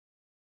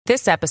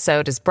This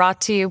episode is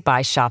brought to you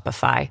by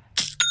Shopify.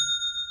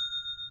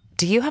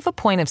 Do you have a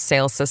point of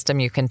sale system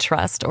you can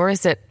trust, or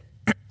is it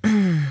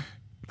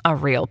a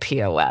real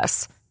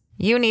POS?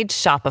 You need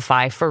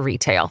Shopify for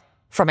retail.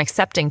 From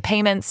accepting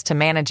payments to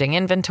managing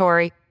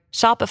inventory,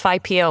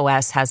 Shopify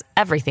POS has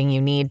everything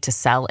you need to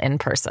sell in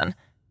person.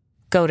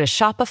 Go to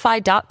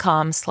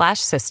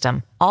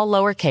shopify.com/system, all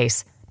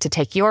lowercase, to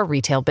take your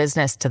retail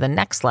business to the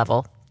next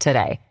level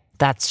today.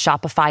 That's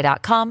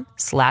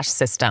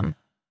shopify.com/system.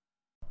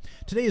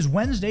 Today is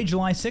Wednesday,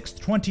 July 6th,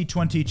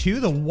 2022.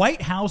 The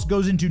White House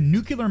goes into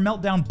nuclear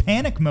meltdown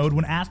panic mode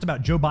when asked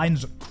about Joe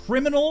Biden's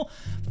criminal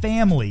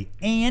family.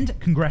 And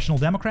congressional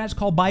Democrats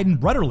call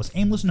Biden rudderless,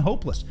 aimless, and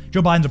hopeless.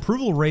 Joe Biden's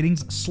approval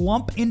ratings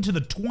slump into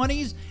the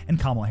 20s, and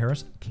Kamala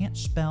Harris can't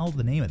spell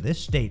the name of this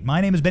state. My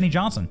name is Benny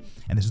Johnson,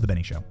 and this is The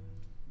Benny Show.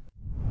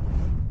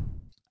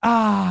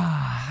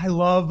 I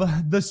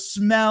love the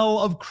smell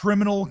of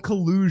criminal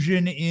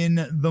collusion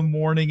in the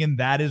morning, and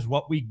that is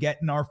what we get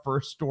in our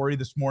first story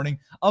this morning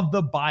of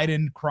the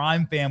Biden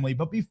crime family.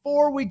 But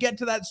before we get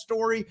to that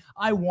story,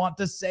 I want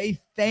to say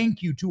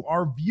thank you to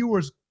our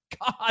viewers.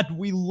 God,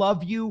 we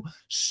love you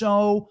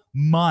so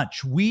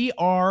much. We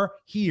are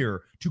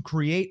here to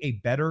create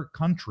a better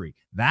country.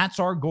 That's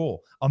our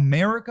goal.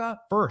 America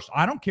first.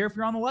 I don't care if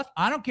you're on the left.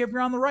 I don't care if you're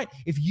on the right.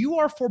 If you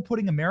are for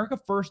putting America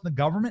first and the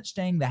government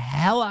staying the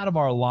hell out of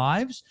our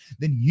lives,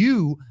 then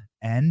you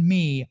and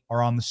me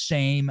are on the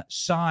same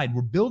side.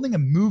 We're building a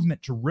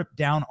movement to rip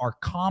down our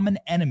common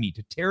enemy,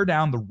 to tear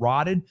down the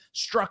rotted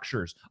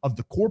structures of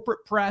the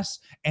corporate press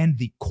and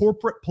the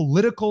corporate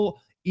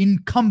political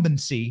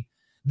incumbency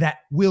that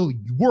will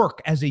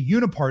work as a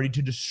uniparty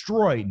to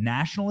destroy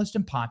nationalist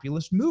and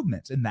populist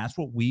movements. And that's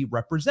what we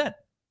represent.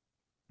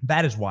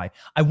 That is why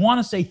I want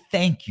to say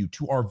thank you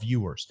to our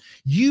viewers.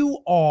 You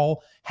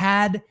all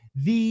had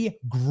the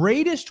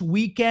greatest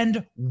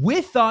weekend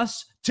with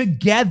us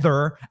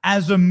together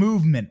as a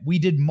movement. We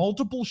did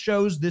multiple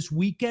shows this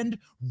weekend,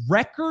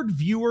 record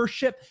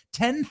viewership,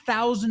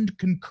 10,000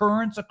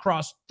 concurrents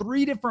across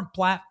 3 different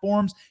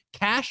platforms.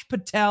 Kash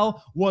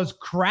Patel was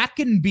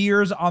cracking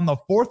beers on the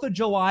 4th of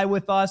July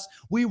with us.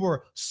 We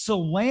were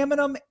slamming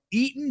them,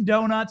 eating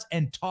donuts,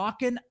 and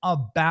talking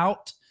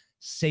about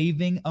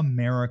saving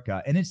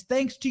America. And it's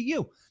thanks to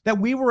you that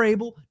we were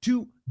able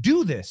to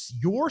do this.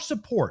 Your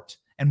support.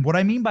 And what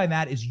I mean by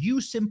that is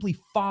you simply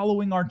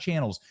following our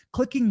channels,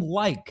 clicking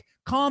like,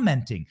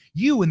 commenting,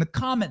 you in the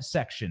comment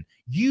section.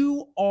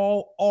 You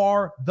all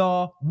are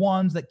the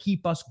ones that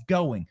keep us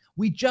going.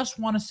 We just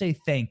want to say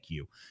thank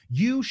you.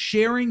 You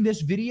sharing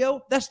this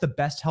video, that's the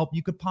best help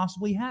you could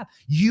possibly have.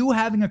 You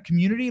having a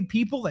community of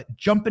people that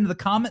jump into the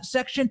comment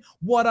section.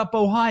 What up,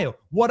 Ohio?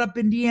 What up,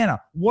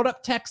 Indiana? What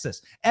up,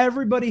 Texas?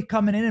 Everybody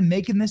coming in and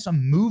making this a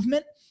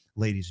movement.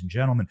 Ladies and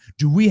gentlemen,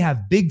 do we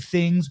have big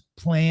things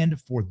planned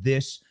for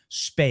this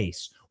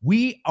space?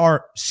 We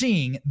are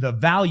seeing the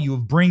value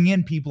of bringing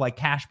in people like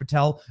Kash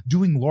Patel,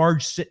 doing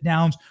large sit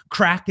downs,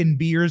 cracking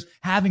beers,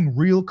 having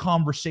real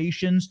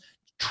conversations,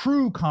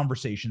 true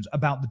conversations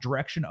about the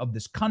direction of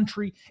this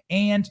country,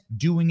 and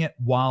doing it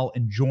while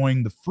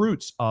enjoying the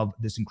fruits of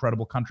this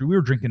incredible country. We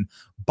were drinking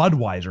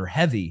Budweiser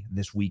heavy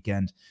this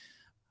weekend.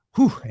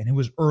 Whew, and it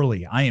was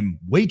early. I am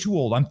way too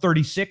old. I'm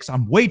 36.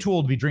 I'm way too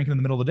old to be drinking in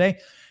the middle of the day.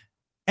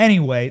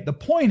 Anyway, the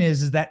point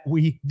is that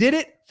we did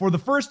it for the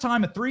first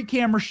time, a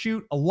 3-camera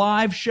shoot, a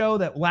live show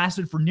that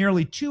lasted for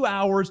nearly 2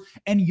 hours,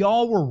 and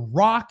y'all were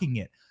rocking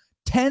it.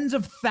 Tens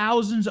of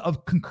thousands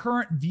of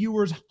concurrent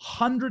viewers,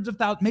 hundreds of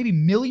thousands, maybe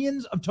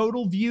millions of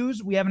total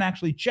views. We haven't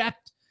actually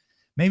checked.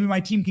 Maybe my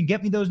team can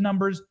get me those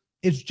numbers.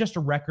 It's just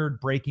a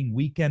record-breaking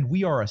weekend.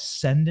 We are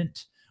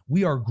ascendant.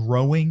 We are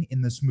growing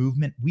in this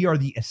movement. We are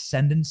the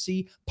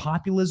ascendancy.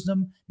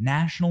 Populism,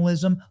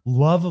 nationalism,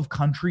 love of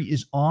country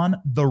is on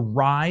the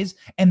rise.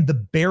 And the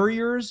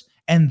barriers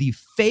and the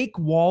fake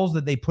walls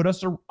that they put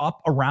us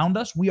up around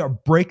us, we are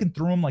breaking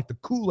through them like the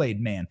Kool-Aid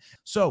man.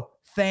 So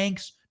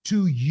thanks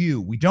to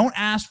you. We don't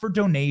ask for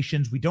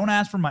donations. We don't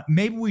ask for money.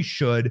 Maybe we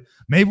should.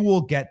 Maybe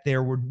we'll get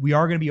there. We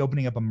are going to be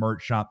opening up a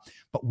merch shop,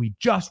 but we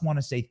just want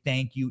to say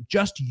thank you.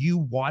 Just you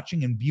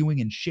watching and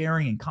viewing and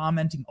sharing and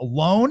commenting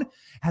alone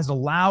has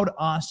allowed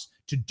us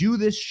to do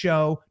this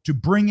show, to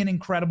bring in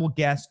incredible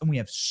guests, and we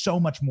have so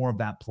much more of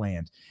that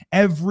planned.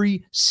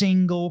 Every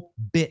single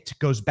bit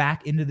goes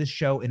back into this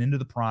show and into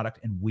the product,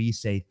 and we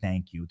say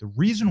thank you. The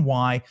reason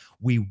why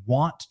we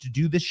want to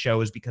do this show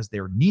is because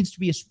there needs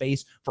to be a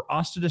space for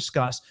us to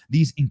discuss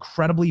these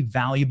incredibly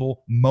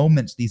valuable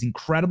moments, these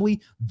incredibly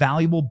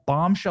valuable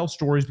bombshell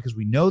stories, because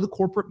we know the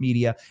corporate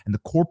media and the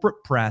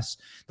corporate press,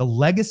 the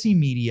legacy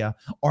media,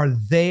 are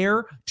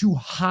there to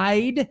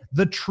hide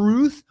the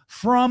truth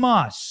from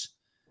us.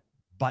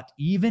 But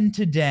even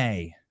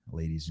today,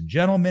 ladies and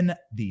gentlemen,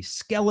 the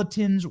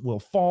skeletons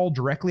will fall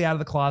directly out of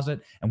the closet.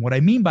 And what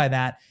I mean by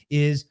that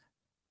is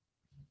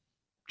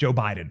Joe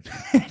Biden.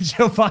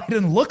 Joe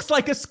Biden looks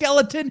like a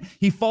skeleton.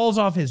 He falls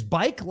off his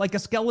bike like a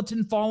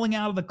skeleton falling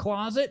out of the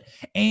closet.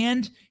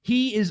 And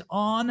he is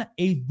on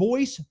a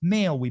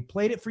voicemail. We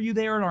played it for you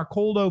there in our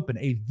cold open.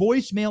 A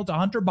voicemail to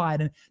Hunter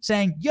Biden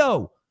saying,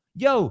 yo,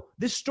 Yo,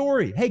 this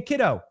story. Hey,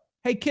 kiddo.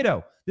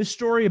 This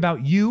story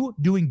about you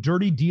doing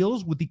dirty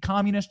deals with the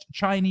communist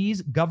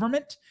Chinese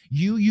government,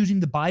 you using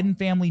the Biden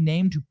family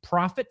name to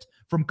profit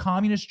from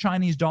communist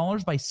Chinese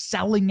dollars by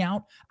selling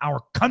out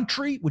our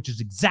country, which is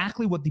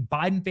exactly what the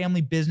Biden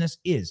family business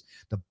is.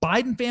 The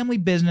Biden family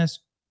business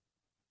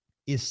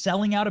is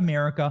selling out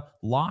America,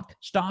 lock,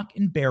 stock,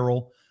 and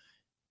barrel.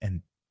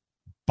 And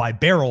by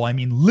barrel, I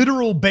mean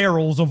literal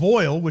barrels of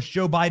oil, which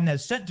Joe Biden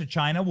has sent to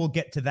China. We'll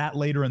get to that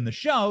later in the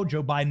show.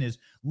 Joe Biden is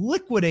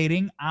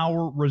liquidating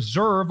our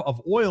reserve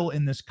of oil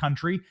in this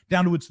country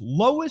down to its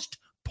lowest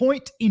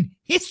point in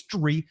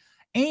history.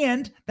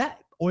 And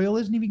that oil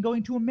isn't even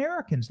going to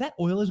Americans. That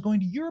oil is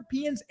going to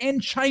Europeans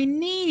and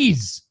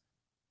Chinese.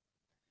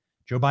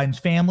 Joe Biden's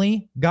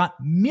family got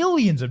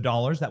millions of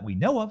dollars that we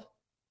know of.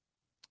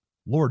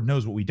 Lord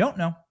knows what we don't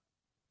know.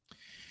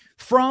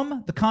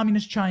 From the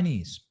communist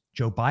Chinese.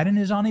 Joe Biden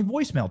is on a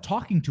voicemail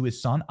talking to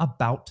his son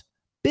about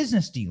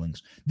business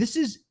dealings. This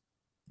is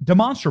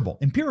demonstrable,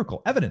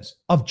 empirical evidence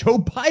of Joe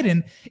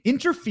Biden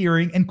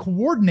interfering and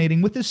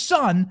coordinating with his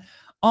son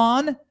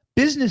on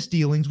business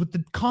dealings with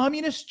the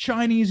communist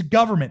Chinese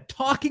government,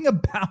 talking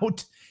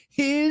about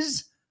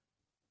his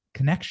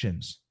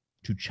connections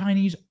to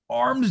Chinese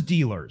arms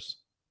dealers.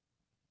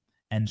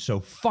 And so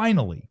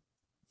finally,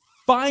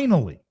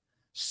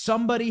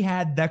 somebody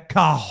had the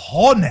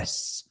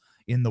cojones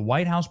in the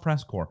White House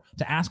press corps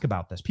to ask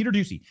about this. Peter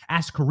Doocy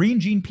asked Karine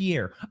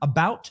Jean-Pierre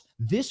about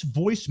this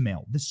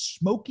voicemail, this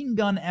smoking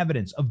gun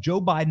evidence of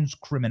Joe Biden's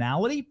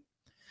criminality,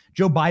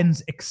 Joe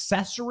Biden's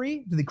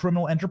accessory to the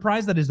criminal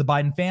enterprise that is the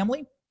Biden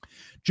family,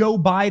 Joe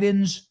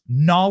Biden's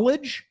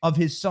knowledge of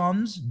his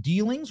son's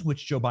dealings,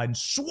 which Joe Biden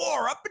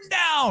swore up and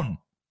down.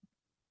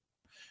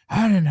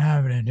 I didn't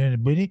have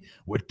anybody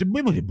with the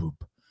bibbity boop.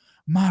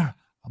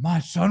 My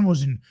son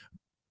was in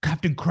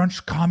Captain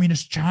Crunch,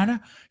 communist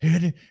China. He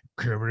had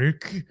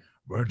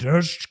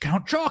there's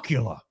Count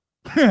Chocula.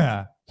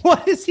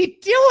 What is he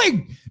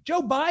doing?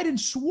 Joe Biden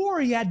swore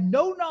he had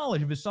no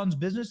knowledge of his son's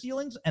business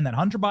dealings and that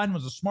Hunter Biden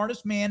was the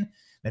smartest man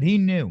that he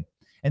knew.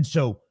 And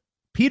so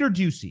Peter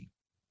Doocy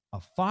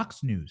of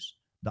Fox News,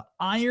 the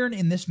iron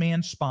in this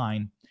man's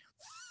spine,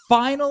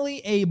 finally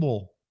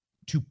able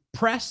to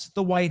press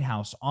the White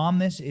House on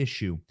this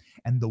issue.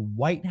 And the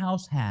White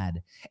House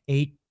had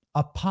a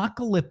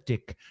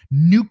apocalyptic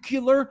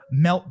nuclear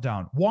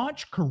meltdown.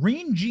 Watch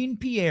Karine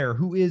Jean-Pierre,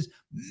 who is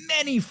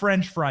many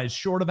French fries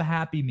short of a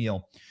Happy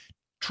Meal,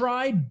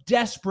 try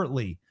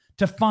desperately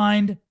to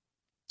find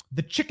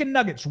the chicken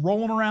nuggets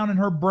rolling around in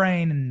her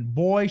brain, and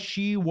boy,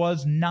 she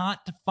was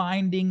not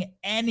finding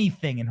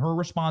anything. In her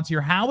response here,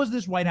 how is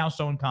this White House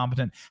so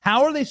incompetent?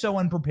 How are they so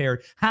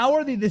unprepared? How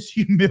are they this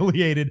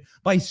humiliated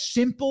by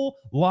simple,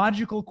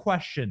 logical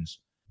questions?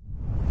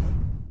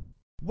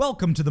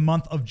 Welcome to the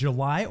month of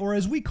July, or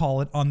as we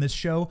call it on this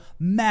show,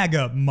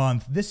 MAGA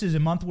month. This is a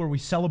month where we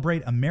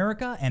celebrate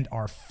America and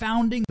our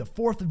founding, the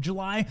 4th of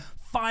July,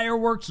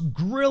 fireworks,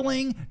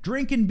 grilling,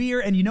 drinking beer,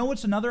 and you know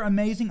what's another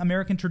amazing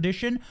American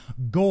tradition?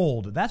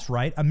 Gold. That's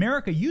right.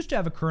 America used to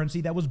have a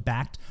currency that was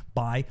backed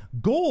by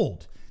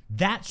gold.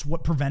 That's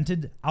what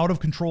prevented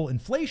out-of-control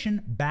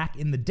inflation back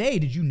in the day.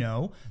 Did you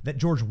know that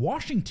George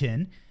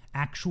Washington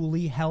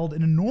actually held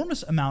an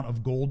enormous amount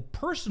of gold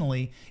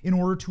personally in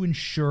order to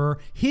ensure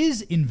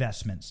his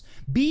investments?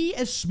 Be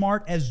as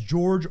smart as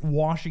George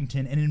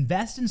Washington and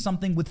invest in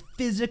something with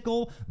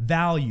physical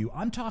value.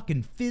 I'm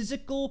talking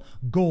physical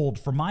gold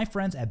from my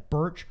friends at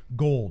Birch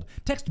Gold.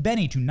 Text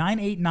Benny to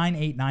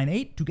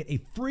 989898 to get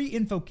a free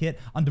info kit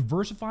on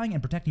diversifying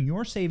and protecting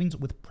your savings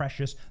with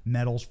precious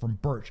metals from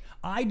Birch.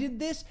 I did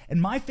this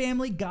and my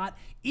family got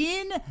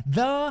in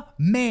the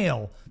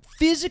mail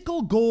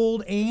physical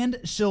gold and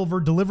silver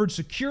delivered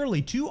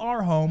securely to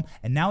our home,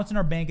 and now it's in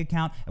our bank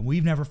account, and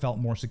we've never felt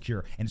more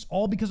secure. And it's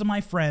all because of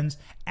my friends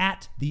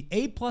at the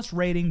A+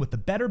 rating with the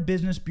Better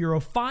Business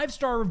Bureau,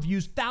 5-star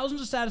reviews,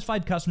 thousands of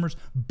satisfied customers,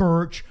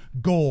 Birch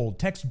Gold.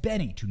 Text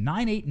Benny to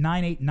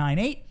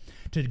 989898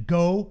 to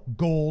go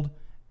gold.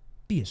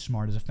 Be as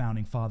smart as a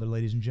founding father,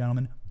 ladies and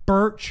gentlemen.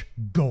 Birch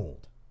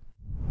Gold.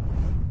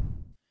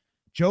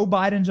 Joe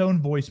Biden's own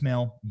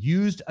voicemail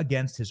used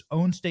against his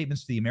own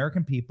statements to the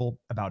American people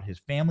about his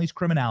family's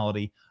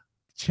criminality.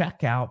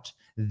 Check out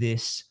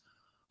this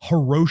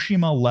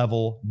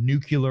Hiroshima-level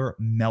nuclear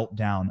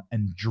meltdown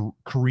and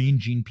Karine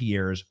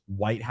Jean-Pierre's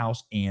White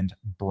House and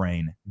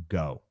brain.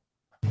 Go.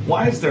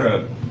 Why is there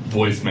a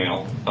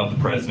voicemail of the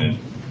president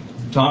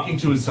talking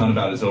to his son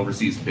about his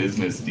overseas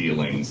business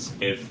dealings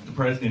if the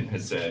president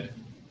has said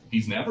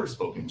he's never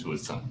spoken to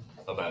his son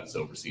about his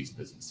overseas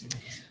business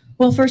dealings?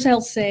 Well, first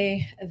I'll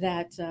say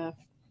that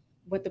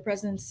what the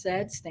president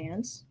said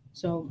stands.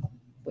 So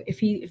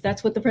if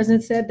that's what the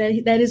president said,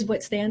 that is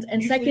what stands.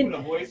 And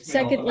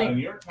secondly, a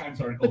New York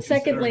Times article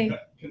concerning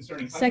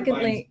Hunter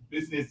Biden's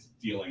business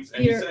dealings,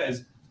 and he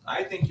says,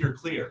 "I think you're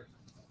clear."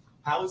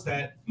 How is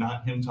that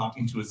not him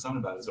talking to his son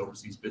about his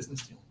overseas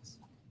business dealings?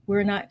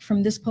 we're not,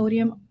 from this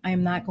podium, I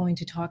am not going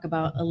to talk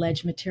about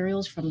alleged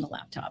materials from the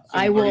laptop. So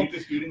I will. Are you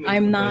disputing that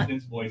I'm the not.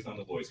 president's voice on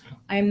the voicemail?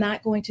 I am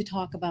not going to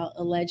talk about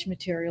alleged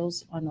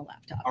materials on the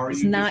laptop. Are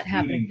it's you not disputing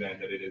happening. Then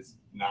that it is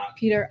not?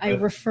 Peter, I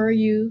refer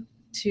you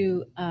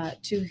to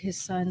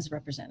his son's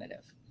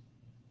representative.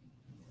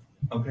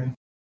 Okay.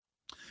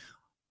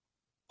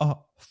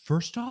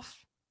 First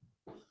off,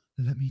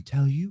 let me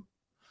tell you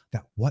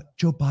that what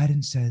Joe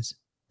Biden says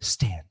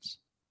stands.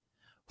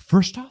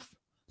 First off,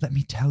 let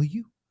me tell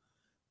you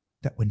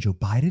that when Joe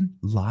Biden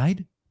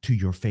lied to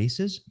your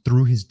faces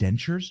through his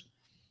dentures,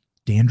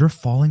 dandruff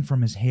falling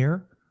from his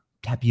hair,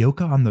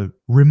 tapioca on the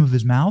rim of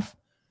his mouth,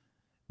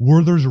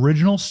 Werther's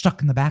Original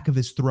stuck in the back of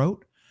his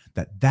throat,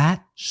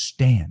 that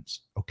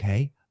stands,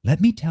 okay? Let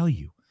me tell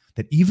you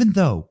that even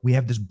though we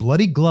have this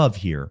bloody glove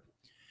here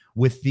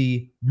with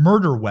the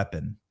murder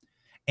weapon,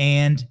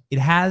 and it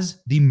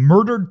has the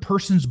murdered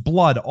person's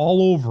blood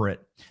all over it,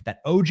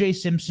 that O.J.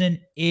 Simpson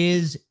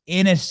is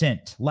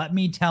innocent. Let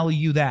me tell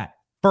you that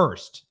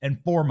first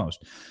and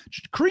foremost.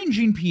 Karine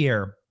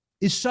Jean-Pierre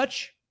is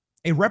such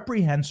a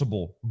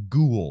reprehensible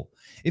ghoul.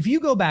 If you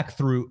go back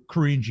through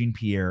Karine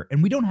Jean-Pierre,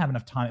 and we don't have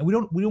enough time, and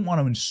we don't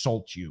want to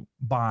insult you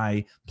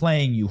by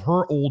playing you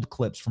her old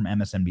clips from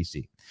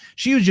MSNBC.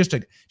 She's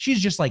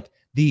just like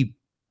the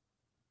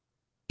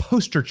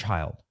poster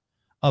child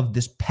of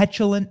this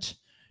petulant,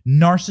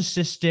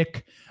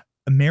 narcissistic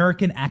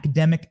American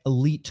academic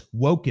elite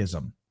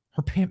wokeism.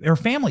 Her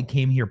family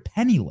came here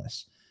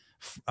penniless,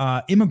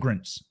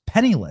 immigrants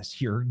penniless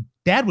here. Her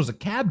dad was a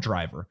cab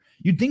driver.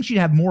 You'd think she'd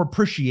have more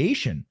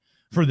appreciation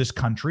for this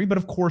country, but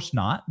of course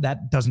not.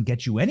 That doesn't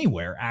get you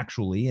anywhere,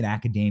 actually, in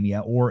academia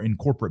or in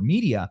corporate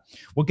media.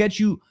 What gets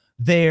you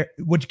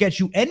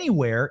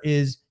anywhere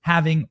is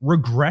having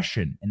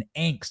regression and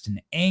angst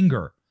and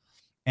anger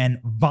and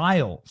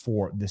vile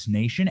for this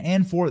nation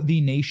and for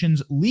the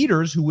nation's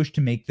leaders who wish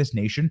to make this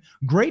nation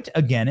great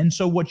again. And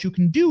so what you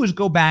can do is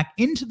go back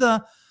into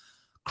the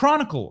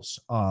chronicles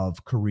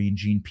of Karine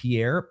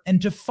Jean-Pierre and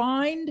to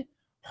find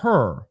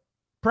her,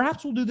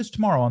 perhaps we'll do this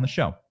tomorrow on the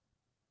show,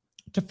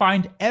 to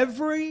find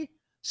every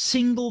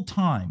single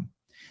time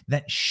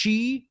that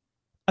she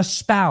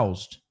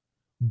espoused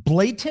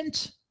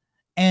blatant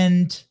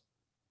and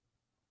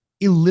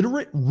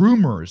illiterate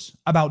rumors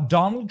about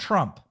Donald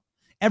Trump,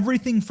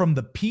 everything from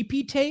the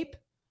PP tape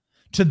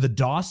to the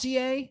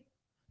dossier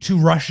to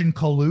Russian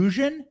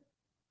collusion,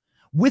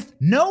 with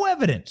no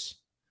evidence,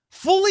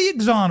 fully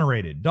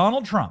exonerated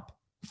Donald Trump,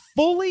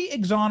 fully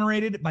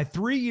exonerated by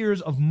 3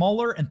 years of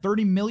Mueller and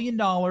 $30 million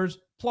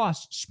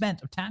plus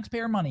spent of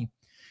taxpayer money.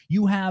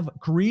 You have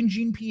Karine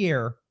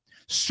Jean-Pierre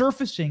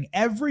surfacing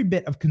every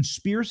bit of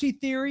conspiracy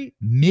theory,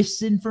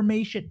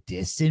 misinformation,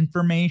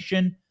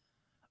 disinformation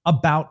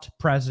about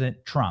President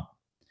Trump.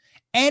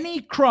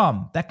 Any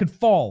crumb that could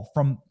fall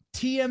from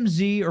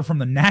TMZ or from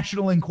the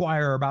National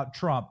Enquirer about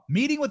Trump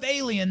meeting with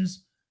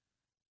aliens,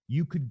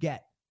 you could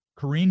get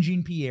Karine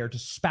Jean-Pierre to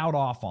spout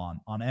off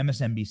on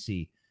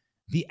MSNBC.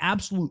 The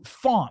absolute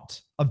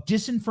font of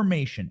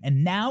disinformation.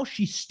 And now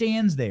she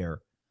stands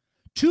there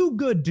too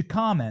good to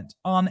comment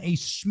on a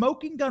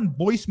smoking gun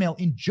voicemail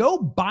in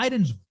Joe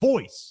Biden's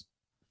voice.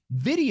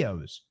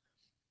 Videos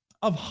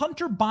of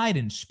Hunter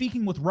Biden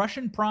speaking with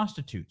Russian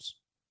prostitutes.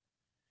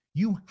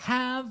 You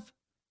have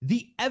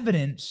the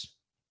evidence.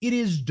 It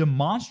is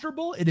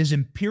demonstrable. It is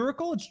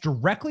empirical. It's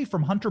directly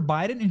from Hunter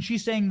Biden. And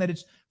she's saying that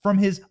it's from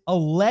his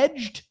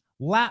alleged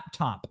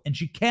laptop and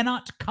she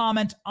cannot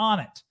comment on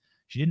it.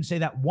 She didn't say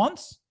that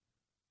once.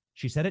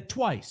 She said it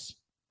twice.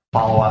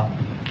 Follow up.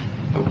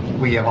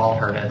 We have all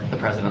heard it. The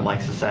president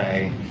likes to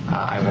say,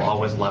 I will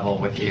always level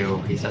with you.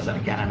 He says it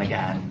again and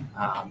again.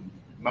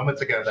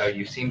 Moments ago, though,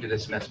 you seemed to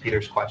dismiss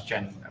Peter's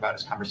question about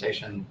his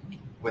conversation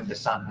with his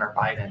son, Hunter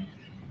Biden,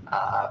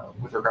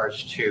 with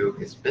regards to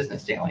his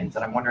business dealings.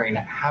 And I'm wondering,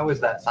 how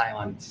is that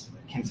silence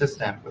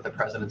consistent with the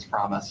president's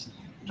promise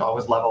to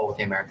always level with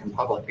the American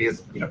public?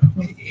 Because,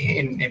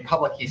 in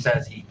public, he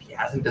says he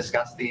hasn't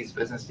discussed these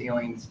business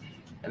dealings.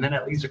 And then,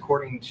 at least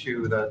according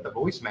to the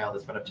voicemail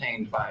that's been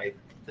obtained by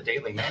the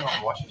Daily Mail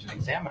and Washington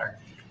Examiner,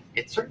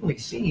 it certainly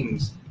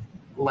seems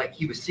like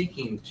he was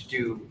seeking to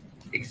do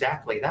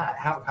exactly that,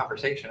 have a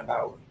conversation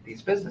about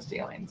these business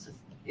dealings.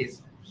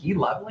 Is he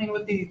leveling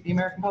with the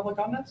American public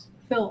on this?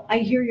 Phil, I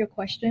hear your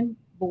question,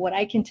 but what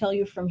I can tell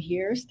you from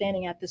here,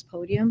 standing at this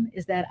podium,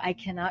 is that I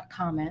cannot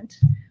comment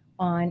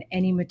on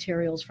any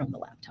materials from the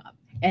laptop.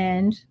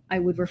 And I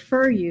would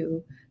refer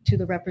you to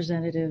the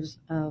representatives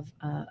of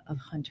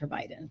Hunter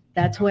Biden.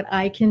 That's what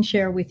I can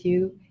share with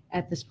you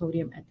at this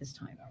podium at this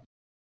time.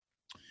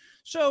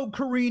 So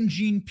Karine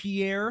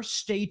Jean-Pierre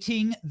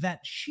stating that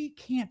she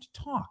can't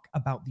talk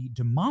about the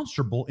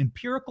demonstrable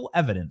empirical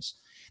evidence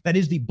that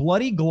is the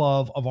bloody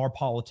glove of our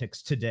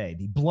politics today.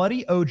 The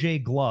bloody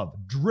OJ glove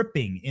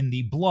dripping in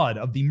the blood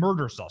of the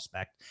murder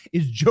suspect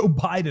is Joe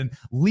Biden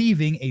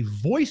leaving a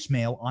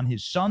voicemail on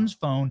his son's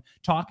phone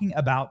talking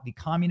about the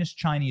communist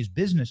Chinese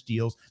business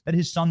deals that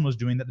his son was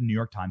doing that the New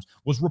York Times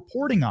was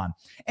reporting on.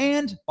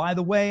 And by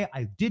the way,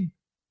 I did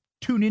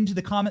tune into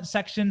the comment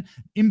section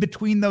in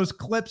between those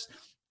clips.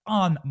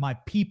 on my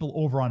people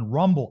over on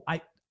Rumble.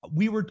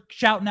 We were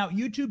shouting out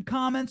YouTube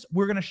comments.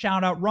 We're going to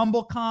shout out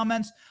Rumble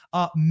comments.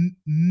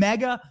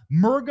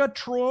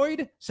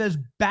 Murgatroyd says,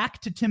 back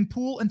to Tim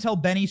Pool until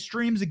Benny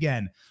streams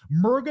again.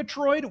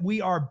 Murgatroyd,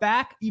 we are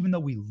back, even though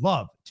we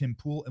love Tim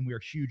Pool and we are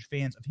huge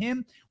fans of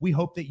him. We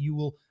hope that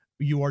you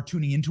are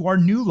tuning into our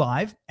new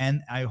live,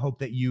 and I hope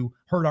that you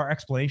heard our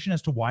explanation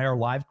as to why our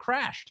live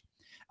crashed.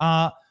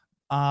 Parag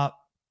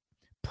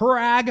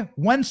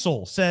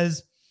Wenzel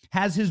says,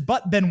 has his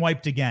butt been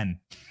wiped again?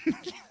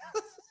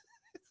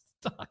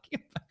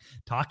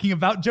 Talking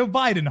about Joe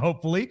Biden,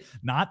 hopefully.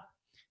 Not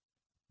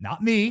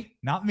me.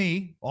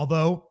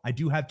 Although I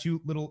do have two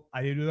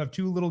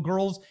little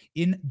girls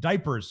in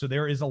diapers. So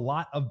there is a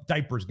lot of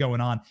diapers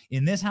going on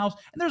in this house,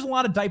 and there's a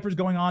lot of diapers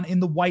going on in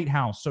the White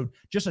House. So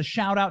just a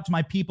shout out to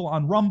my people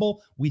on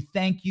Rumble. We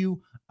thank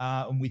you.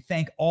 And we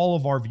thank all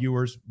of our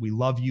viewers. We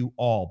love you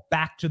all.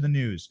 Back to the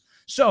news.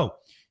 So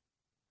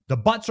the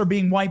butts are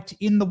being wiped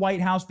in the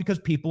White House because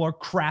people are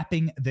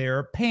crapping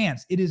their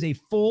pants. It is a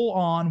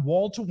full-on,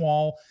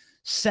 wall-to-wall,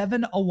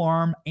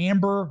 7-alarm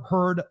Amber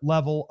Heard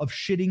level of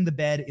shitting the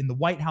bed in the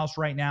White House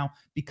right now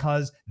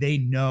because they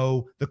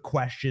know the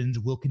questions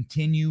will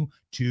continue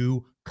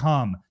to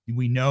come.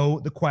 We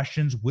know the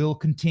questions will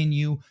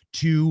continue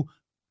to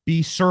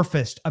be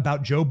surfaced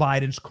about Joe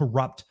Biden's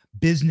corrupt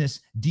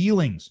business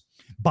dealings.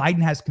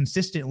 Biden has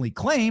consistently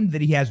claimed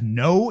that he has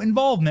no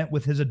involvement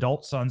with his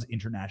adult son's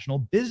international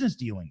business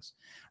dealings.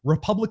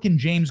 Republican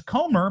James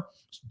Comer,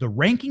 the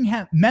ranking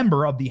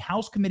member of the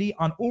House Committee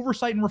on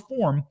Oversight and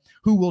Reform,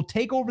 who will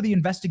take over the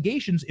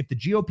investigations if the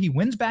GOP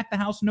wins back the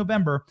House in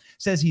November,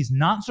 says he's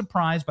not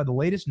surprised by the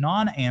latest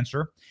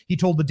non-answer. He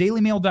told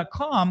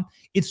thedailymail.com,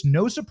 it's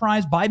no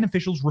surprise Biden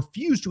officials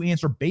refuse to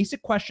answer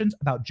basic questions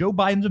about Joe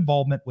Biden's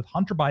involvement with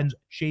Hunter Biden's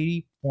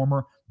shady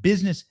former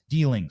business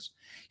dealings.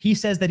 He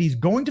says that he's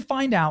going to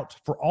find out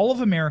for all of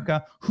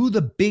America who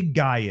the big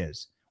guy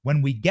is.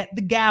 When we get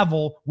the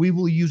gavel, we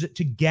will use it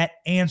to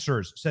get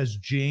answers, says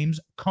James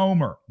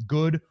Comer.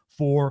 Good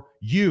for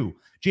you.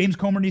 James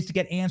Comer needs to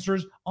get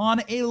answers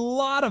on a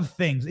lot of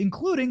things,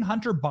 including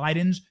Hunter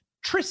Biden's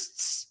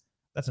trysts.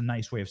 That's a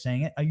nice way of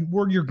saying it. A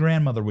word your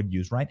grandmother would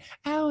use, right?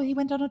 Oh, he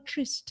went on a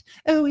tryst.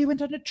 Oh, he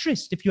went on a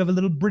tryst. If you have a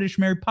little British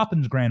Mary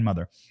Poppins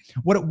grandmother.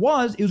 What it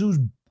was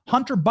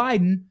Hunter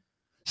Biden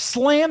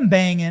slam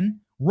banging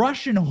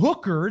Russian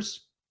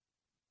hookers.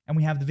 And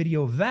we have the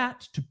video of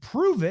that to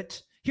prove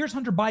it. Here's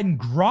Hunter Biden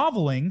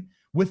groveling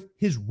with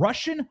his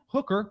Russian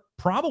hooker,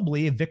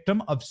 probably a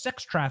victim of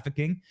sex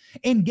trafficking,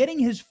 and getting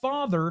his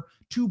father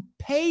to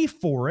pay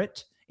for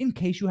it, in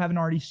case you haven't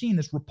already seen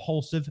this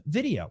repulsive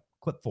video.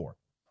 Clip 4.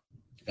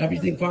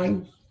 Everything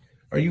fine?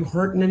 Are you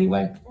hurt in any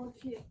way?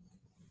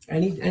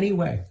 Any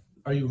way?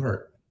 Are you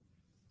hurt?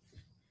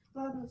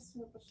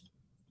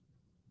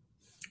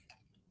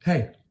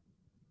 Hey,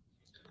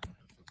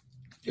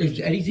 is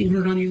anything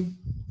hurt on you?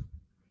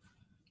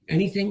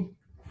 Anything?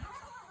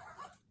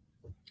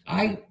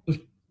 I was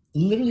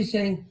literally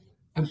saying,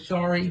 I'm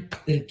sorry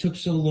that it took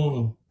so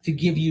long to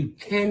give you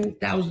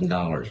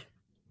 $10,000.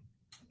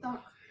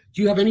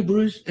 Do you have any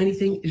bruise?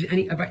 Anything?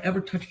 Have I ever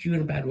touched you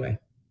in a bad way?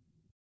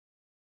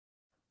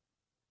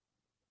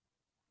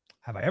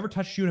 Have I ever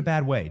touched you in a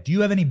bad way? Do you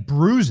have any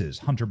bruises?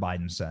 Hunter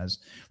Biden says.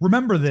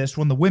 Remember this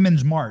when the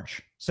Women's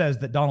March says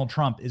that Donald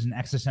Trump is an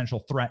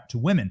existential threat to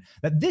women,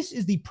 that this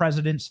is the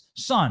president's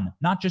son.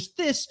 Not just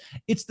this,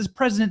 it's the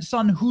president's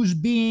son who's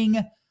being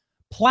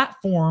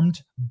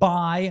platformed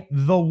by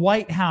the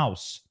White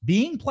House,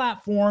 being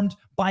platformed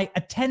by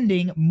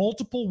attending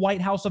multiple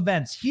White House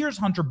events. Here's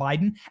Hunter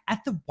Biden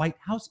at the White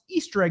House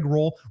Easter egg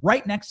roll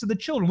right next to the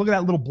children. Look at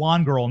that little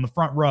blonde girl in the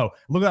front row.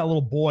 Look at that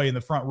little boy in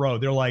the front row.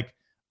 They're like,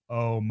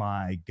 oh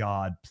my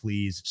God,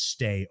 please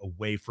stay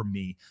away from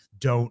me.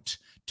 Don't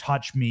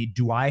touch me.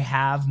 Do I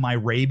have my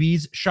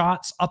rabies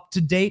shots up to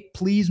date?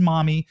 Please,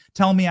 mommy,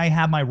 tell me I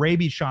have my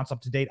rabies shots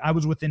up to date. I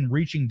was within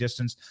reaching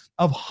distance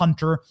of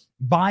Hunter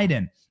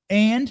Biden.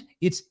 And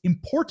it's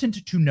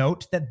important to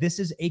note that this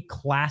is a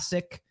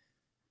classic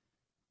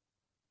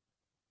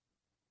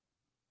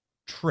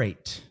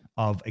trait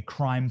of a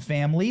crime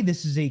family.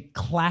 This is a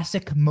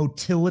classic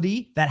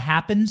motility that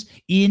happens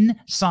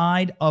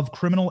inside of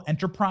criminal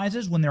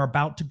enterprises when they're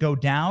about to go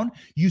down.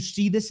 You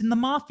see this in the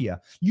mafia.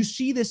 You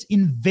see this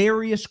in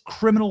various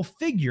criminal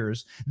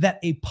figures, that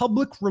a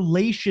public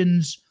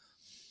relations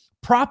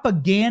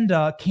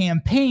propaganda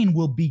campaign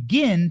will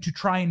begin to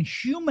try and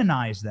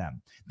humanize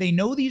them. They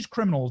know these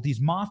criminals,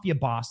 these mafia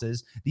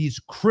bosses, these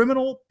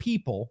criminal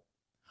people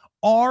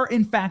are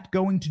in fact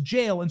going to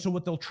jail. And so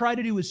what they'll try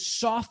to do is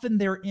soften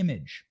their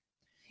image.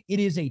 It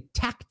is a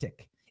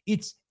tactic.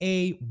 It's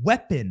a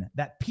weapon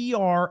that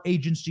PR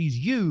agencies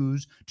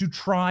use to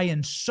try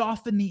and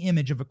soften the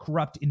image of a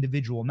corrupt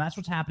individual. And that's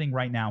what's happening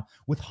right now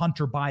with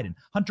Hunter Biden.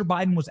 Hunter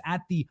Biden was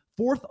at the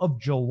 4th of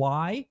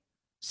July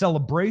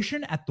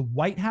celebration at the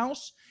White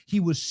House. He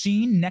was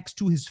seen next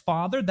to his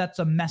father. That's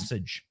a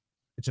message.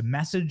 It's a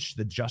message to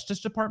the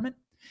Justice Department.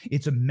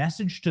 It's a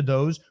message to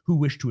those who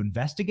wish to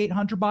investigate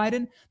Hunter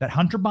Biden that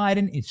Hunter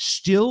Biden is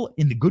still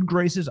in the good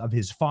graces of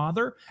his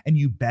father, and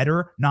you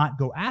better not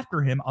go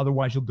after him.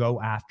 Otherwise,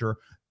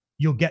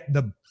 you'll get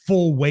the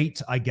full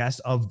weight, I guess,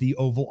 of the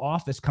Oval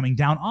Office coming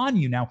down on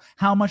you. Now,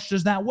 how much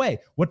does that weigh?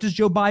 What does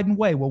Joe Biden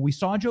weigh? Well, we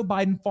saw Joe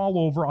Biden fall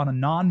over on a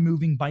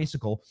non-moving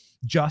bicycle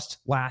just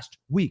last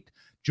week.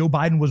 Joe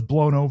Biden was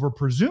blown over,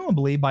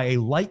 presumably, by a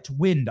light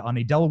wind on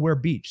a Delaware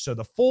beach. So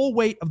the full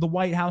weight of the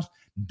White House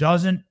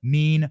doesn't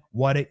mean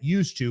what it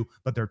used to,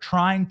 but they're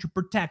trying to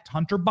protect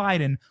Hunter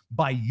Biden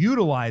by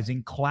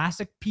utilizing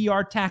classic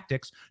PR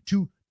tactics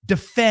to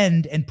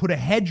defend and put a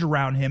hedge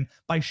around him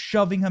by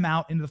shoving him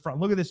out into the front.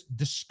 Look at this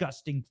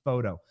disgusting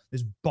photo.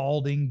 This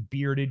balding,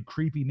 bearded,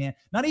 creepy man.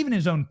 Not even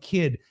his own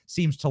kid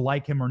seems to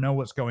like him or know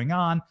what's going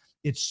on.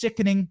 It's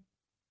sickening.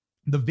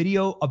 The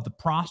video of the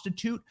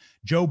prostitute,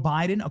 Joe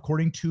Biden,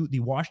 according to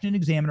the Washington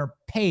Examiner,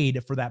 paid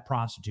for that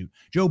prostitute.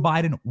 Joe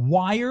Biden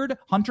wired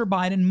Hunter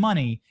Biden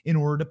money in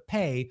order to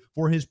pay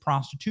for his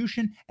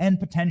prostitution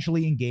and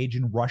potentially engage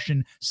in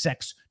Russian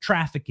sex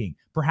trafficking.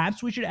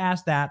 Perhaps we should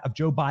ask that of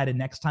Joe Biden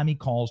next time he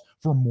calls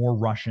for more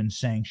Russian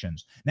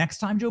sanctions. Next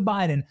time Joe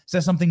Biden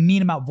says something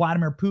mean about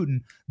Vladimir Putin,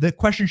 the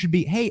question should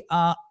be, hey,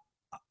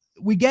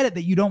 we get it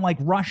that you don't like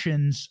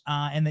Russians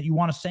and that you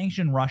want to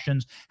sanction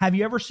Russians. Have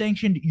you ever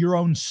sanctioned your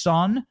own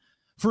son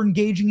for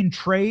engaging in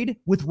trade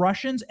with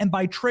Russians? And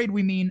by trade,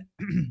 we mean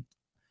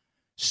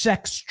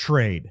sex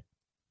trade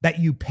that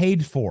you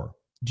paid for.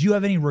 Do you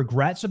have any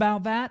regrets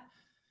about that?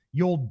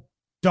 You old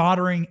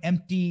doddering,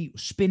 empty,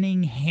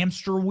 spinning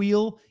hamster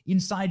wheel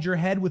inside your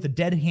head with a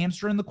dead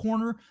hamster in the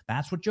corner?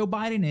 That's what Joe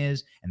Biden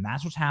is, and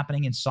that's what's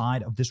happening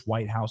inside of this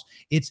White House.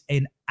 It's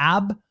an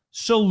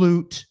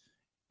absolute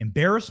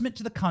embarrassment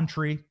to the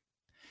country,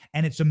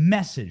 and it's a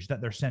message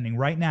that they're sending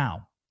right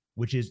now,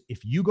 which is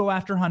if you go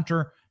after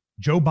Hunter,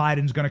 Joe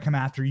Biden's going to come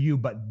after you.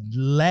 But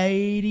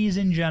ladies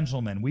and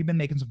gentlemen, we've been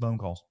making some phone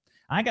calls.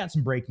 I got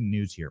some breaking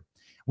news here.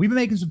 We've been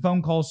making some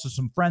phone calls to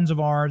some friends of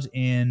ours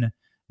in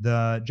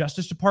the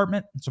Justice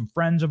Department, some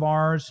friends of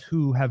ours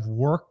who have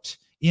worked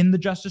in the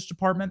Justice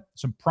Department,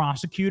 some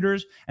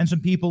prosecutors, and some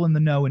people in the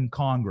know in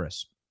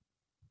Congress.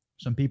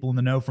 Some people in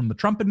the know from the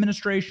Trump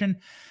administration,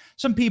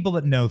 some people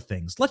that know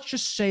things. Let's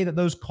just say that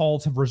those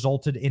calls have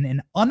resulted in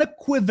an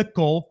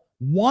unequivocal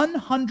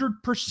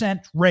 100%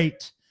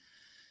 rate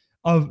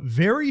of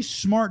very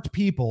smart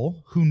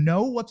people who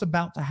know what's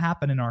about to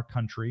happen in our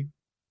country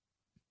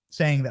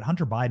saying that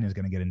Hunter Biden is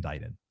going to get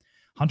indicted.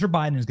 Hunter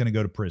Biden is going to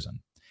go to prison.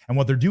 And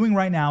what they're doing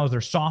right now is they're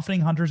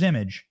softening Hunter's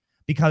image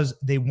because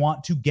they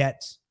want to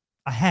get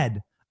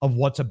ahead of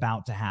what's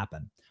about to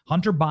happen.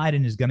 Hunter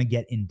Biden is going to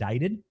get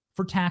indicted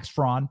for tax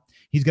fraud.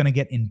 He's going to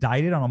get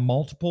indicted on a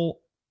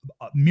multiple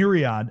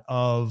myriad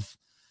of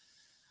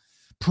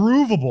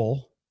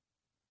provable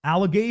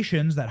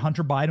allegations that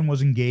Hunter Biden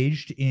was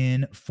engaged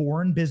in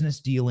foreign business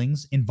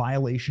dealings in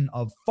violation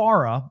of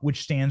FARA,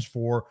 which stands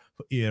for,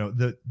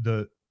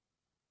 the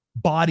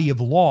body of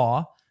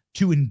law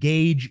to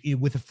engage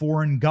with a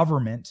foreign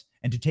government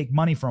and to take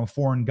money from a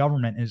foreign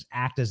government and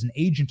act as an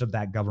agent of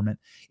that government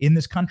in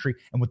this country.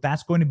 And what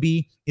that's going to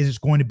be is it's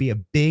going to be a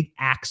big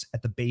axe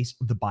at the base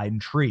of the Biden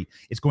tree.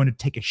 It's going to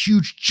take a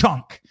huge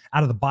chunk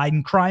out of the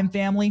Biden crime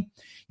family.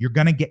 You're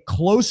going to get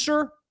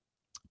closer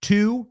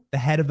to the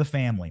head of the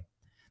family.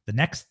 The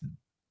next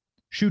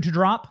shoe to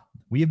drop,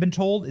 we have been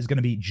told, is going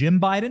to be Jim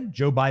Biden,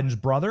 Joe Biden's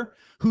brother,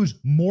 who's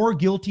more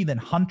guilty than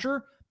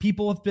Hunter.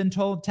 People have been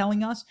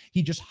telling us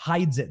he just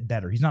hides it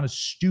better. He's not as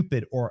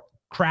stupid or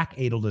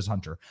crack-addled as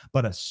Hunter,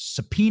 but a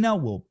subpoena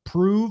will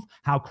prove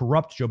how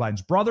corrupt Joe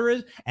Biden's brother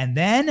is. And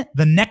then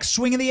the next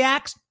swing of the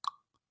axe,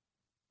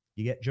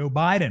 you get Joe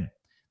Biden.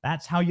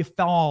 That's how you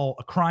fall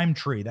a crime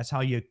tree. That's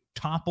how you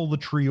topple the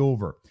tree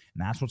over.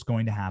 And that's what's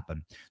going to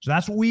happen. So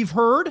that's what we've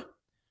heard.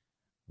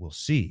 We'll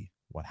see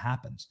what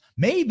happens.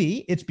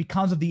 Maybe it's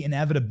because of the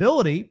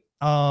inevitability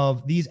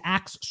of these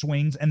axe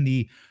swings and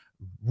the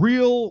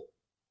real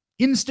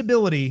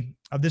instability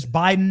of this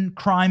Biden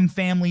crime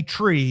family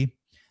tree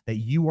that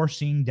you are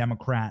seeing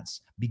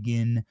Democrats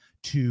begin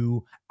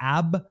to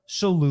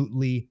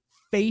absolutely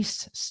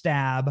face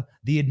stab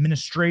the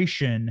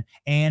administration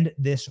and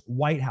this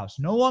White House.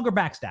 No longer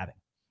backstabbing.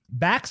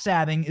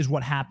 Backstabbing is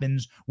what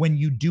happens when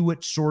you do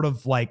it sort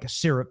of like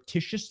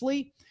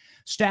surreptitiously.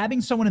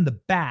 Stabbing someone in the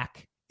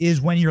back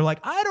is when you're like,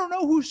 I don't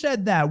know who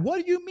said that.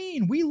 What do you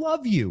mean? We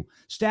love you.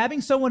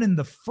 Stabbing someone in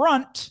the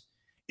front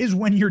is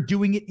when you're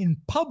doing it in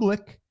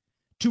public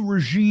to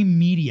regime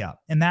media.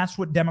 And that's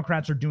what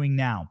Democrats are doing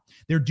now.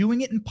 They're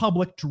doing it in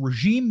public to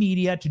regime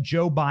media, to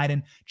Joe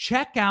Biden.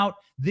 Check out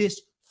this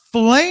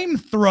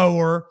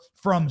flamethrower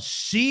from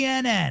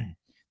CNN.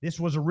 This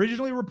was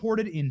originally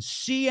reported in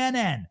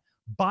CNN.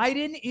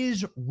 Biden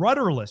is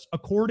rudderless,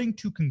 according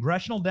to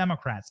congressional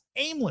Democrats.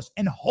 Aimless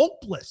and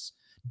hopeless.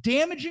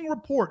 Damaging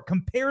report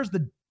compares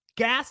the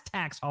gas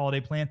tax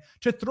holiday plan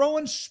to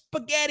throwing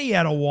spaghetti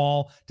at a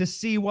wall to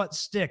see what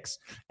sticks.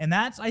 And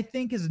that's, I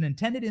think, is an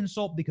intended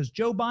insult because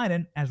Joe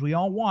Biden, as we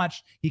all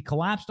watched, he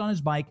collapsed on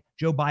his bike.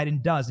 Joe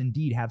Biden does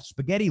indeed have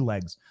spaghetti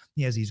legs.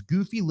 He has these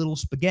goofy little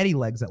spaghetti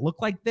legs that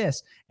look like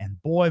this.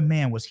 And boy,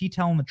 man, was he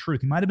telling the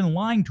truth. He might have been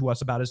lying to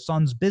us about his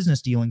son's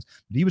business dealings,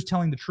 but he was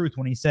telling the truth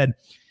when he said,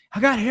 I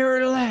got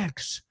hairy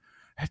legs.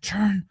 I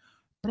turn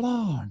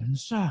blonde in the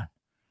sun.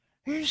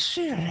 You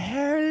see the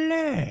hairy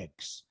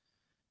legs.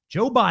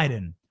 Joe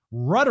Biden,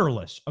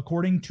 rudderless,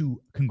 according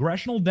to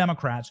congressional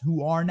Democrats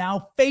who are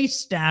now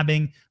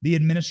face-stabbing the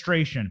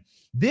administration.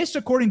 This,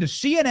 according to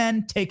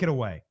CNN, take it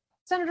away.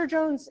 Senator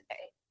Jones,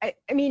 I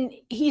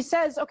mean, he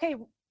says, okay,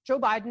 Joe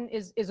Biden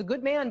is a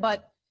good man,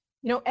 but,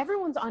 you know,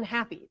 everyone's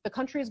unhappy. The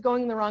country is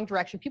going in the wrong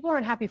direction. People are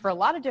unhappy for a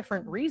lot of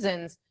different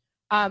reasons,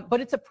 but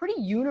it's a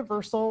pretty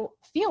universal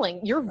feeling.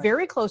 You're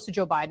very close to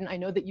Joe Biden. I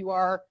know that you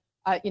are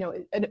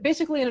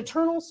basically an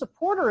eternal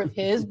supporter of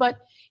his, but,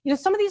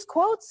 some of these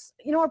quotes,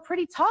 are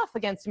pretty tough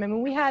against him. I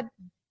mean, we had,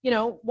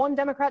 one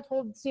Democrat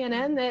told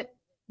CNN that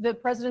the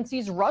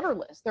presidency's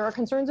rudderless. There are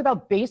concerns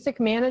about basic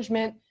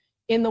management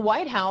in the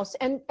White House.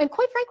 And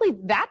quite frankly,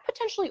 that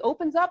potentially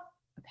opens up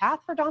a path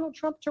for Donald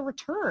Trump to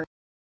return.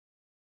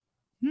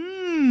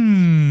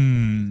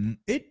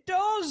 It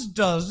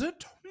does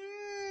it?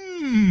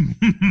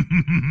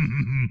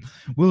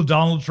 Will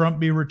Donald Trump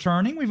be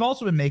returning? We've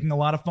also been making a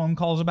lot of phone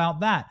calls about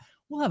that.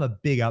 We'll have a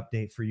big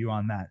update for you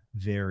on that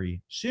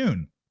very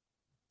soon.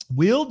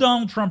 Will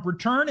Donald Trump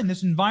return in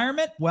this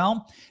environment?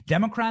 Well,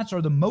 Democrats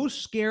are the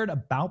most scared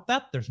about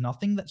that. There's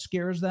nothing that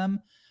scares them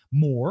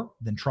more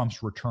than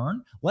Trump's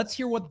return. Let's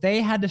hear what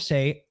they had to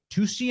say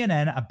to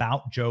CNN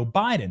about Joe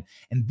Biden.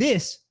 And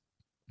this,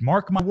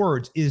 mark my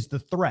words, is the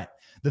threat.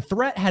 The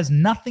threat has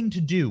nothing to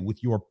do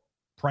with your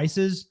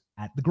prices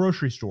at the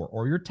grocery store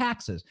or your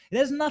taxes. It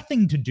has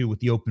nothing to do with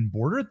the open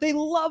border. They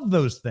love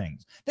those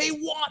things. They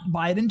want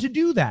Biden to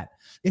do that.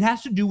 It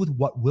has to do with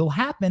what will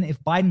happen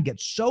if Biden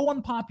gets so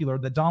unpopular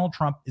that Donald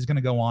Trump is going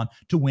to go on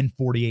to win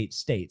 48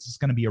 states. It's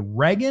going to be a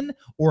Reagan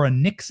or a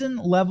Nixon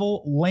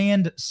level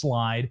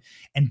landslide,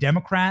 and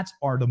Democrats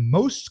are the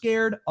most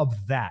scared of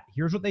that.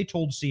 Here's what they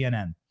told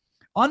CNN.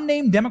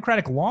 Unnamed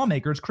Democratic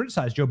lawmakers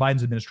criticized Joe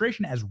Biden's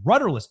administration as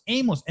rudderless,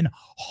 aimless, and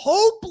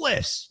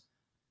hopeless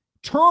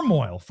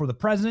turmoil for the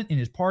president and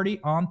his party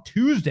on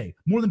Tuesday.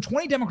 More than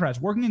 20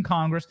 Democrats working in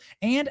Congress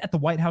and at the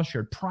White House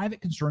shared private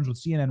concerns with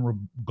CNN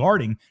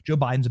regarding Joe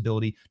Biden's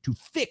ability to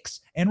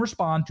fix and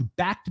respond to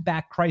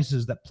back-to-back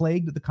crises that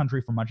plagued the country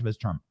for much of his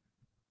term.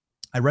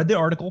 I read the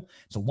article.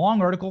 It's a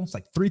long article. It's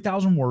like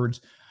 3,000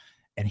 words.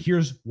 And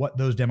here's what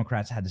those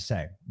Democrats had to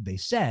say. They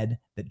said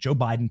that Joe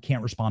Biden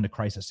can't respond to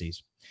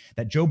crises,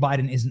 that Joe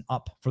Biden isn't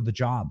up for the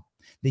job.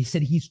 They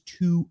said he's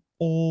too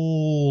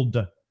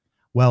old.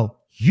 Well,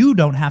 you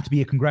don't have to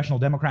be a congressional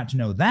Democrat to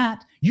know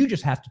that. You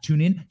just have to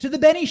tune in to The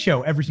Benny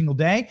Show every single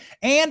day.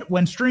 And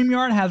when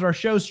StreamYard has our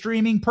show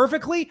streaming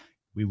perfectly,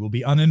 we will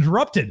be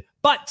uninterrupted.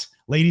 But,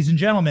 ladies and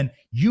gentlemen,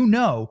 you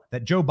know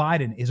that Joe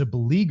Biden is a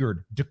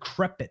beleaguered,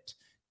 decrepit,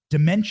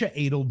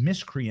 dementia-addled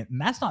miscreant. And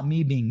that's not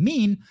me being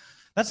mean.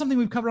 That's something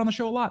we've covered on the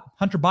show a lot.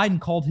 Hunter Biden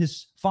called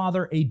his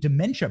father a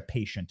dementia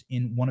patient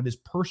in one of his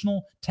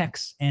personal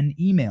texts and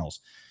emails.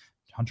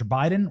 Hunter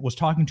Biden was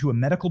talking to a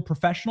medical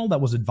professional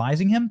that was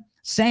advising him,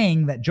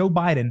 saying that Joe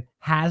Biden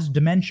has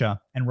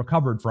dementia and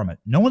recovered from it.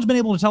 No one's been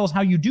able to tell us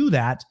how you do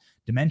that.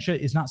 Dementia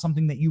is not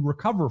something that you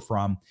recover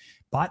from,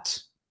 but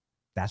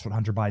that's what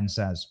Hunter Biden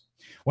says.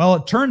 Well,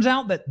 it turns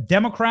out that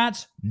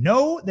Democrats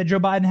know that Joe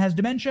Biden has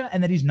dementia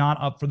and that he's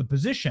not up for the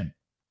position.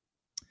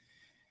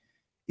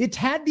 It's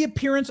had the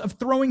appearance of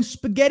throwing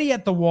spaghetti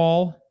at the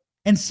wall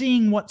and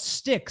seeing what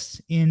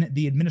sticks in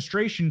the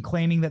administration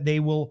claiming that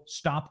they will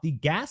stop the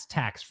gas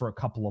tax for a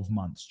couple of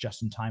months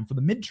just in time for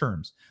the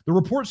midterms. The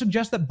report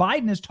suggests that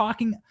Biden is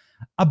talking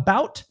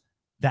about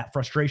that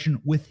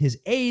frustration with his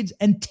aides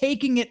and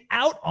taking it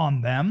out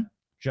on them,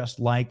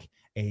 just like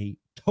a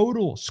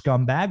total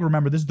scumbag.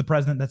 Remember, this is the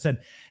president that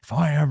said, if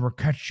I ever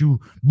catch you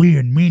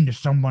being mean to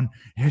someone,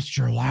 it's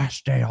your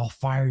last day. I'll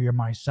fire you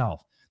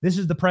myself. This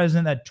is the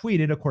president that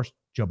tweeted, of course,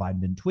 Joe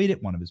Biden didn't tweet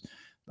it. One of his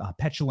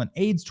petulant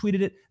aides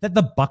tweeted it, that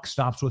the buck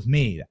stops with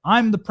me.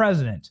 I'm the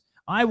president.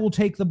 I will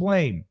take the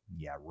blame.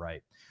 Yeah,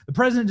 right. The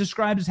president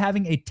described as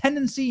having a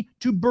tendency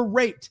to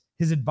berate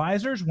his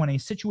advisors when a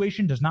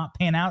situation does not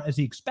pan out as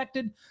he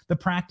expected. The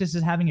practice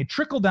is having a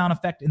trickle-down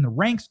effect in the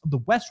ranks of the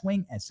West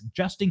Wing and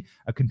suggesting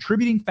a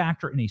contributing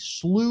factor in a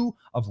slew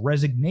of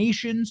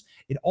resignations.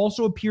 It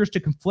also appears to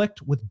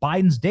conflict with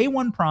Biden's day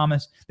one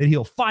promise that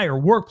he'll fire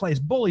workplace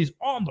bullies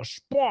on the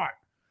spot.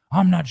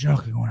 I'm not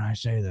joking when I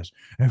say this.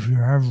 If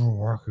you're ever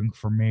working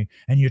for me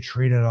and you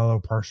treat another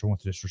person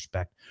with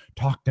disrespect,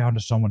 talk down to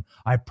someone,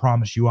 I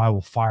promise you I will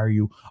fire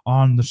you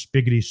on the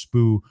spiggity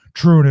spoo,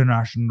 true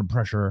international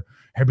pressure,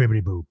 hey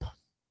bibbity boop.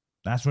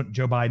 That's what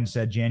Joe Biden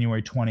said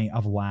January 20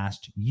 of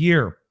last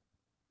year.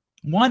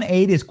 One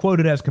aide is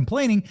quoted as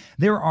complaining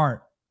there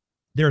are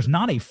There's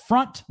not a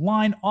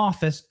frontline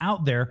office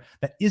out there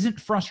that isn't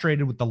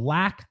frustrated with the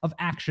lack of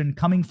action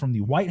coming from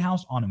the White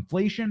House on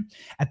inflation.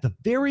 At the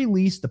very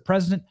least, the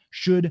president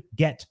should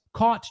get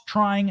caught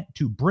trying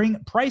to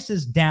bring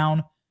prices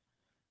down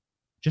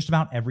just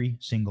about every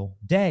single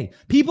day.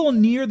 People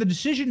near the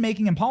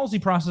decision-making and policy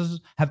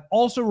processes have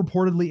also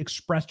reportedly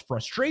expressed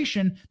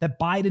frustration that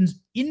Biden's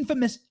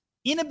infamous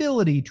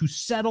inability to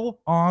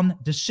settle on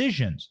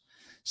decisions,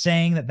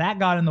 saying that that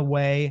got in the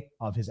way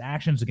of his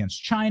actions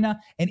against China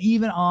and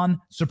even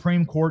on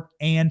Supreme Court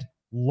and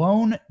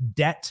loan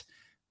debt.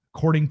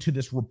 According to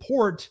this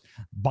report,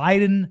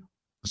 Biden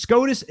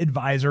SCOTUS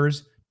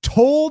advisors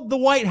told the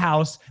White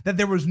House that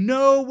there was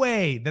no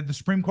way that the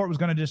Supreme Court was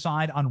going to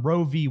decide on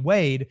Roe v.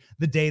 Wade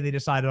the day they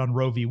decided on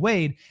Roe v.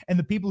 Wade. And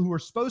the people who were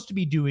supposed to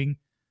be doing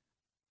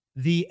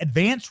the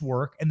advance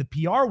work and the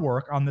PR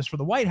work on this for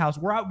the White House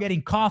were out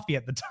getting coffee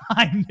at the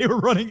time. They were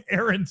running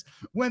errands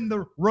when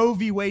the Roe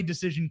v. Wade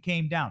decision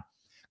came down.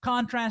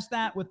 Contrast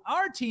that with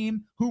our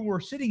team, who were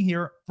sitting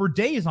here for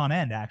days on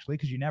end, actually,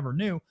 because you never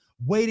knew,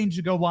 waiting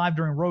to go live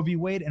during Roe v.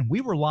 Wade, and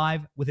we were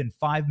live within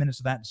 5 minutes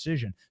of that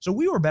decision. So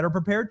we were better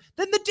prepared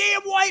than the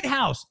damn White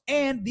House.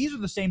 And these are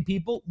the same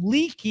people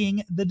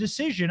leaking the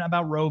decision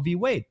about Roe v.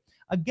 Wade.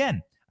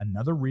 Again,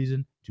 another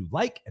reason to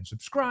like and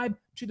subscribe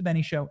to The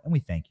Benny Show, and we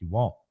thank you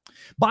all.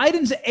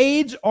 Biden's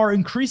aides are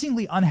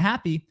increasingly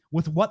unhappy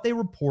with what they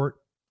report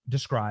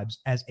describes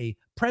as a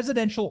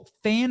presidential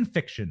fan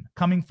fiction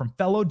coming from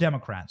fellow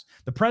Democrats.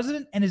 The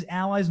president and his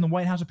allies in the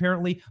White House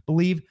apparently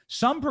believe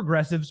some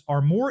progressives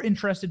are more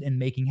interested in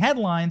making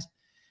headlines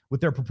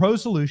with their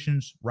proposed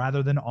solutions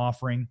rather than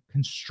offering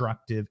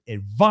constructive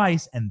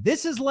advice. And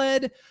this has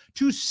led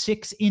to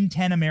 6 in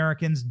 10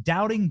 Americans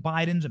doubting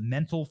Biden's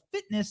mental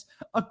fitness,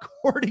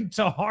 according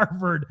to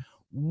Harvard.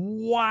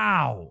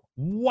 Wow.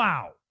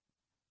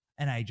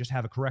 And I just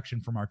have a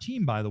correction from our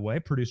team, by the way.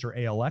 Producer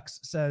ALX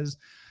says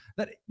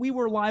that we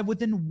were live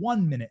within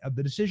 1 minute of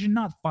the decision,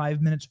 not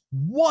 5 minutes,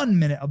 1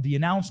 minute of the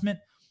announcement.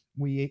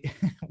 We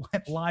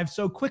went live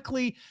so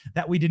quickly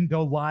that we didn't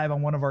go live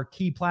on one of our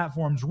key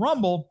platforms,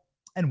 Rumble,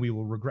 and we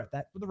will regret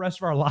that for the rest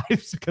of our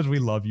lives because we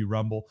love you,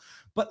 Rumble.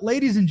 But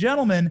ladies and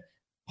gentlemen,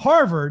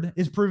 Harvard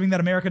is proving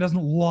that America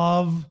doesn't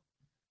love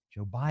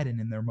Joe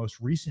Biden in their most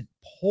recent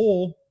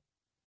poll.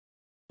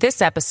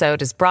 This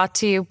episode is brought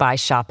to you by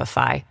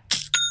Shopify.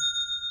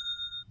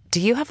 Do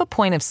you have a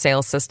point of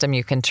sale system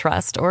you can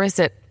trust, or is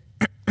it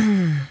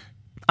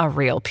a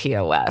real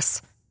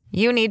POS?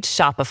 You need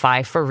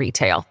Shopify for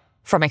retail.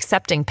 From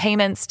accepting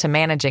payments to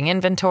managing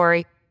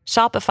inventory,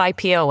 Shopify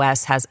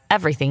POS has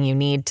everything you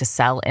need to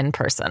sell in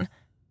person.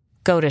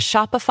 Go to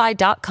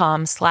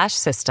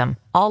shopify.com/system,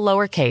 all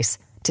lowercase,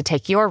 to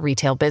take your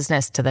retail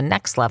business to the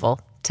next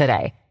level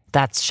today.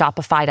 That's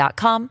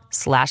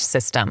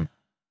shopify.com/system.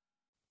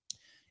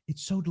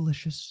 It's so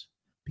delicious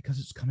because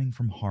it's coming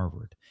from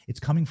Harvard. It's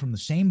coming from the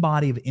same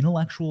body of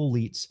intellectual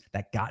elites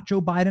that got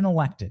Joe Biden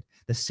elected,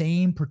 the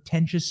same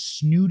pretentious,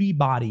 snooty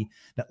body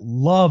that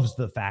loves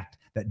the fact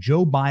that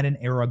Joe Biden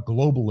era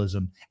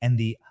globalism and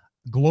the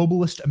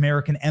globalist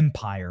American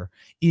empire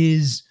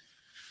is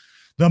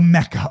the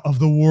mecca of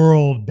the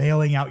world,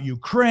 bailing out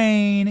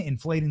Ukraine,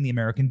 inflating the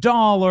American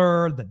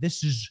dollar, that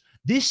this is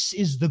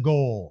the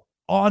goal.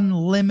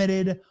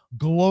 Unlimited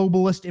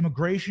globalist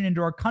immigration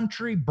into our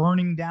country,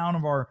 burning down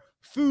of our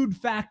food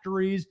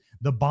factories,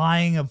 the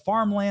buying of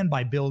farmland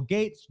by Bill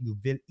Gates. You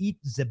will eat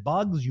the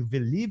bugs, you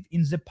will live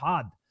in the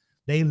pod.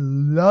 They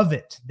love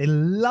it. They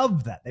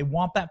love that. They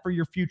want that for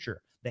your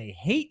future. They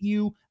hate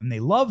you and they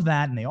love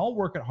that, and they all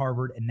work at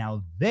Harvard, and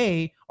now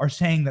they are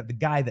saying that the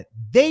guy that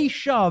they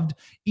shoved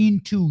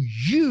into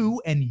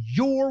you and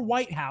your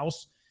White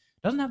House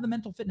doesn't have the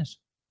mental fitness.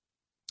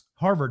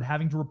 Harvard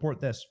having to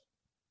report this.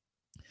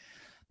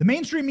 The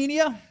mainstream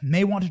media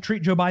may want to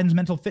treat Joe Biden's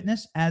mental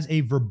fitness as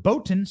a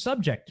verboten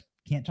subject.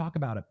 Can't talk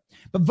about it.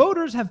 But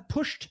voters have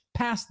pushed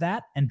past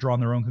that and drawn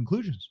their own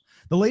conclusions.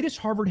 The latest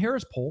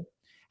Harvard-Harris poll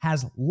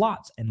has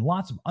lots and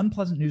lots of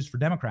unpleasant news for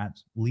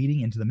Democrats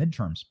leading into the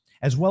midterms,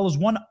 as well as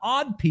one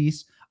odd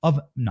piece of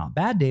not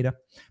bad data,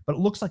 but it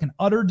looks like an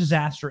utter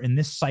disaster in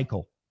this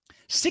cycle.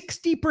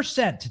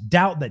 60%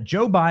 doubt that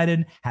Joe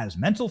Biden has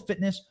mental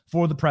fitness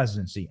for the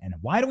presidency. And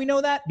why do we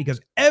know that?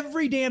 Because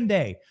every damn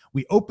day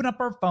we open up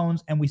our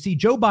phones and we see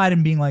Joe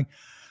Biden being like,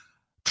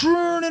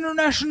 turn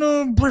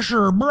international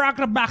pressure,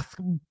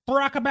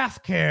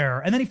 Barakabath care.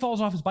 And then he falls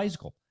off his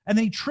bicycle. And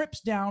then he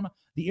trips down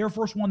the Air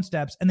Force One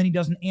steps, and then he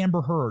does an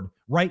Amber Heard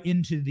right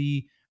into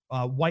the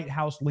White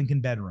House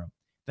Lincoln bedroom.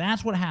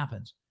 That's what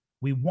happens.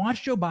 We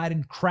watch Joe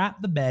Biden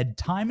crap the bed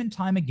time and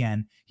time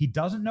again. He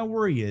doesn't know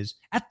where he is.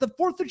 At the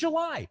 4th of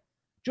July,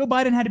 Joe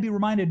Biden had to be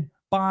reminded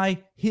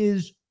by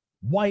his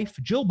wife,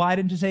 Jill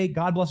Biden, to say,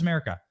 God bless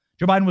America.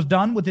 Joe Biden was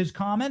done with his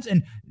comments,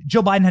 and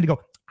Joe Biden had to go,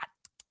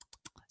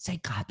 say,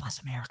 God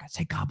bless America.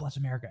 Say, God bless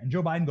America. And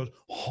Joe Biden goes,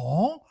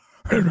 huh?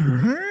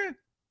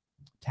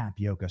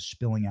 Tapioca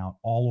spilling out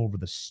all over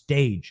the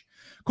stage.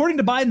 According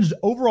to Biden's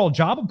overall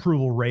job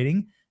approval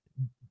rating,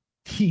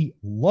 the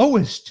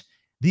lowest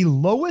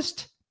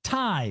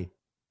tie.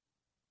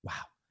 Wow.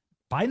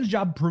 Biden's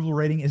job approval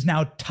rating is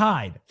now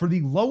tied for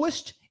the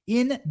lowest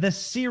in the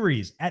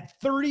series at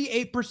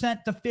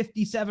 38% to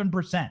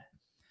 57%.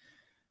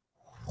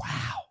 Wow.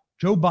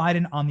 Joe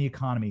Biden on the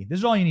economy. This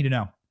is all you need to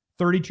know.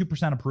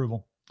 32%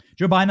 approval.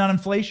 Joe Biden on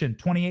inflation,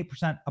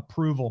 28%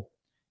 approval.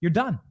 You're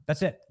done.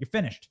 That's it. You're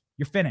finished.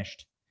 You're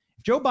finished.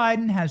 If Joe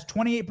Biden has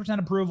 28%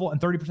 approval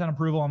and 30%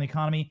 approval on the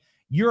economy,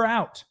 you're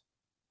out.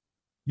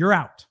 You're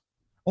out.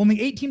 Only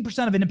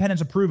 18% of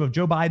independents approve of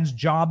Joe Biden's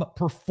job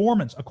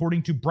performance,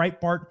 according to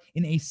Breitbart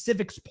in a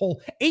civics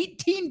poll.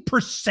 18%?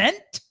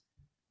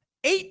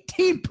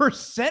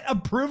 18%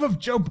 approve of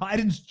Joe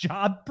Biden's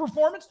job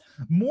performance?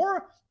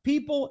 More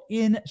people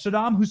in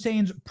Saddam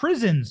Hussein's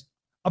prisons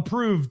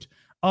approved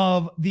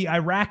of the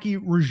Iraqi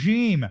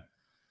regime.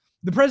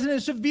 The president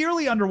is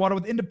severely underwater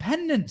with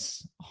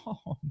independents.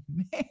 Oh,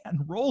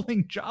 man.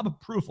 Rolling job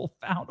approval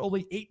found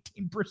only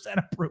 18%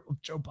 approval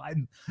of Joe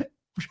Biden's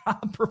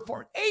job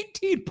performance.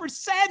 18%.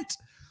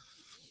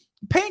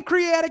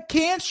 Pancreatic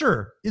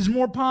cancer is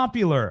more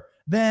popular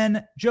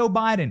than Joe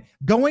Biden.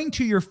 Going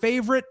to your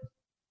favorite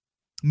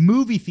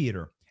movie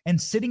theater and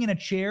sitting in a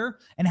chair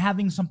and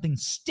having something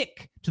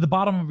stick to the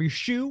bottom of your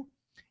shoe.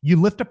 You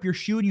lift up your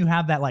shoe and you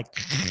have that like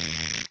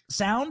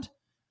sound.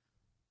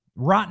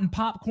 Rotten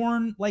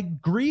popcorn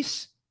like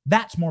grease.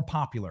 That's more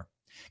popular.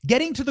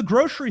 Getting to the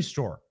grocery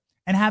store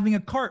and having a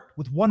cart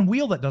with one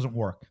wheel that doesn't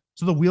work.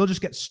 So the wheel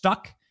just gets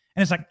stuck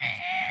and it's like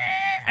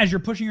as you're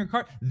pushing your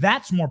cart.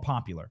 That's more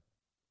popular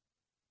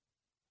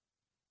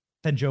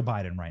than Joe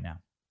Biden right now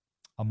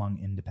among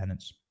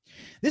independents.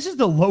 This is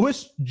the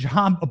lowest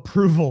job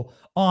approval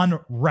on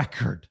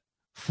record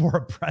for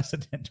a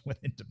president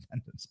with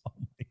independents. Oh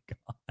my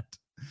God.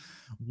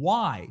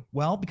 Why?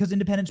 Well, because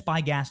independents buy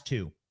gas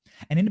too.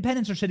 And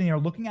independents are sitting there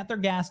looking at their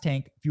gas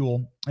tank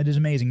fuel. It is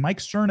amazing. Mike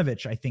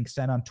Cernovich, I think,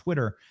 said on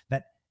Twitter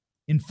that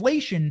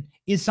inflation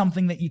is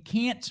something that you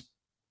can't.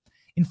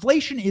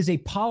 Inflation is a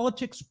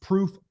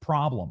politics-proof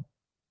problem.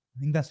 I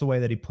think that's the way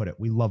that he put it.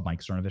 We love Mike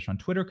Cernovich on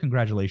Twitter.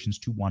 Congratulations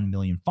to 1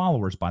 million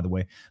followers, by the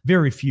way.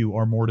 Very few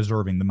are more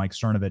deserving than Mike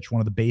Cernovich,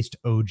 one of the based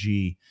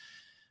OG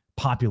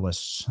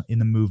populists in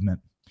the movement.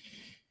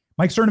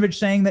 Mike Cernovich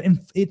saying that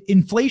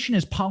inflation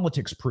is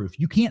politics proof.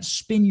 You can't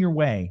spin your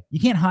way. You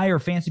can't hire a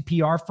fancy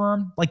PR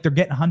firm like they're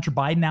getting Hunter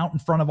Biden out in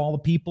front of all the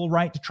people,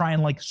 right, to try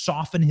and like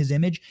soften his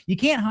image. You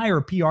can't hire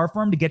a PR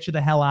firm to get you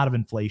the hell out of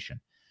inflation.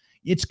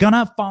 It's going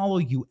to follow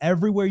you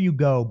everywhere you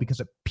go because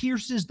it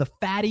pierces the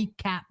fatty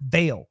cap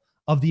veil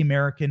of the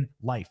American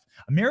life.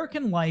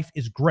 American life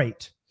is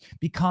great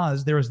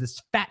because there is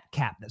this fat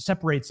cap that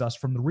separates us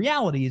from the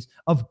realities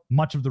of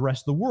much of the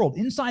rest of the world.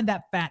 Inside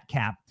that fat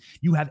cap,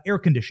 you have air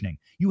conditioning,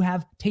 you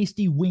have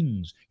tasty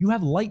wings, you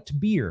have light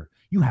beer,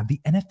 you have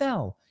the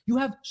NFL, you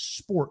have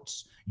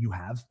sports, you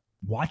have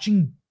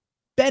watching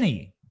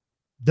the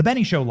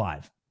Benny Show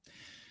live,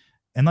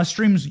 unless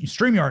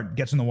StreamYard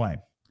gets in the way.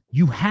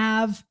 You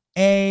have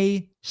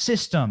a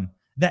system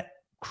that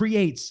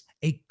creates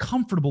a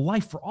comfortable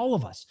life for all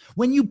of us.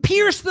 When you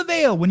pierce the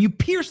veil, when you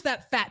pierce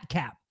that fat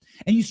cap,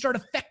 and you start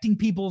affecting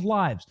people's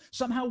lives.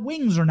 Somehow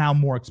wings are now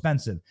more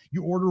expensive.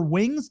 You order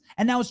wings,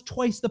 and now it's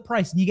twice the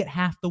price, and you get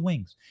half the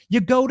wings.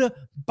 You go to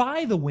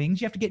buy the wings,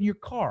 you have to get in your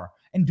car,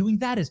 and doing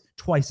that is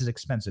twice as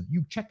expensive.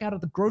 You check out at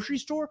the grocery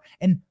store,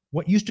 and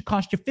what used to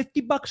cost you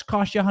 $50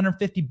 costs you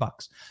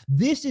 $150.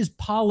 This is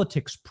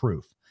politics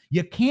proof.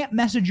 You can't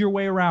message your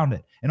way around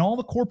it, and all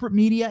the corporate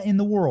media in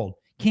the world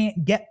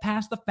can't get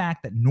past the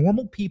fact that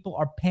normal people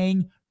are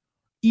paying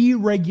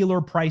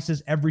irregular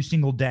prices every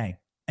single day.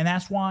 And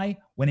that's why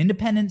when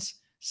independents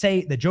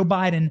say that Joe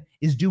Biden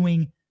is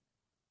doing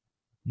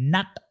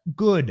not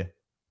good,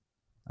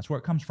 that's where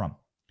it comes from.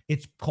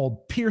 It's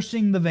called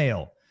piercing the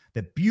veil.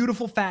 The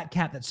beautiful fat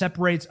cap that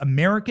separates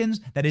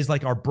Americans, that is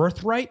like our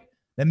birthright,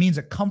 that means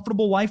a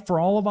comfortable life for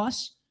all of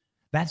us,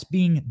 that's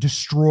being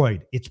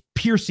destroyed. It's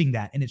piercing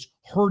that, and it's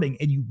hurting,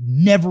 and you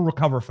never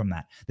recover from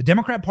that. The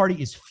Democrat Party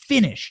is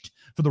finished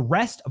for the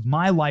rest of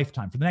my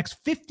lifetime, for the next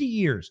 50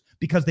 years,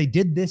 because they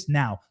did this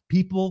now.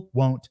 People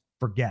won't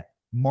forget.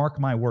 Mark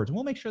my words. And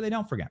we'll make sure they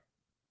don't forget.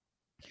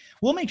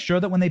 We'll make sure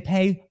that when they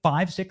pay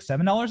 $5, $6,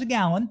 $7 a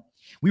gallon,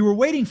 we were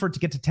waiting for it to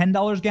get to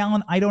 $10 a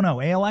gallon. I don't know.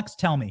 ALX,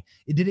 tell me.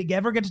 Did it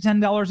ever get to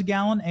 $10 a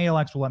gallon?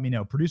 ALX will let me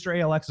know. Producer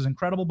ALX is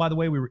incredible. By the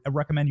way, we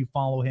recommend you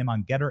follow him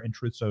on Getter and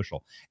Truth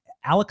Social.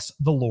 Alex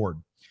the Lord.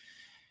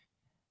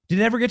 Did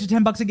it ever get to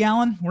 $10 a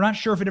gallon? We're not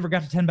sure if it ever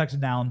got to $10 a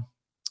gallon.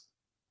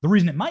 The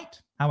reason it might,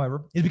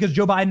 however, is because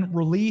Joe Biden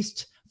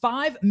released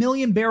 5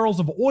 million barrels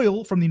of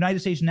oil from the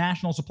United States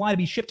national supply to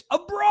be shipped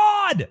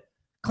abroad,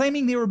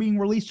 claiming they were being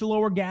released to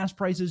lower gas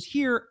prices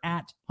here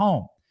at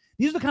home.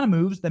 These are the kind of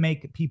moves that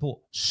make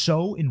people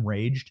so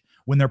enraged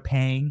when they're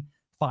paying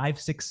 $5,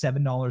 $6,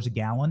 $7 a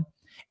gallon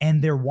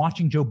and they're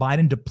watching Joe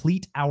Biden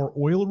deplete our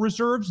oil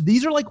reserves.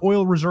 These are like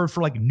oil reserves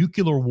for like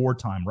nuclear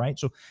wartime, right?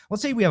 So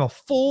let's say we have a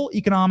full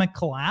economic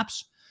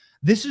collapse.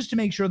 This is to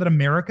make sure that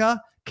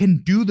America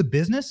can do the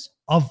business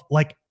of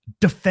like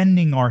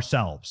defending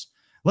ourselves.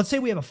 Let's say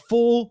we have a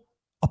full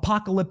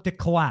apocalyptic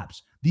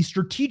collapse. The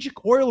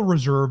strategic oil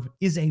reserve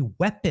is a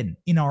weapon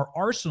in our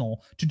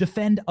arsenal to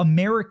defend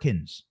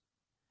Americans.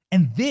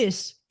 And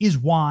this is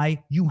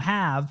why you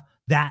have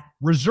that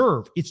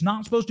reserve. It's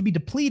not supposed to be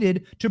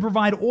depleted to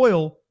provide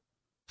oil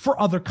for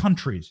other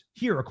countries.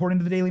 Here, according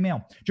to the Daily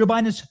Mail, Joe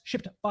Biden has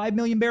shipped 5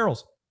 million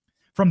barrels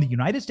from the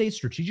United States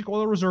Strategic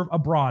Oil Reserve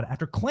abroad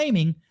after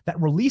claiming that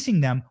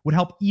releasing them would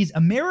help ease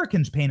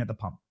Americans' pain at the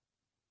pump.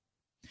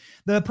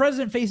 The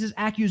president faces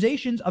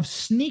accusations of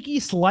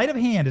sneaky sleight of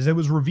hand as it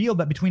was revealed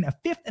that between a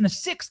fifth and a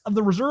sixth of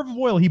the reserve of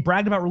oil he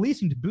bragged about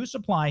releasing to boost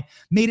supply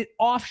made it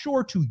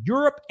offshore to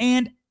Europe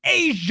and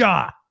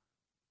Asia.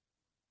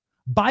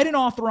 Biden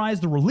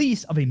authorized the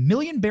release of 1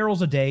 million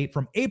barrels a day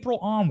from April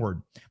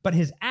onward, but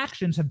his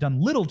actions have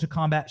done little to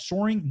combat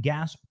soaring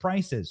gas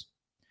prices.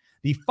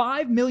 The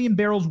 5 million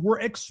barrels were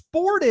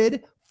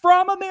exported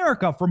from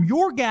America, from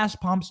your gas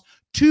pumps,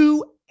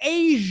 to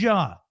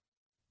Asia.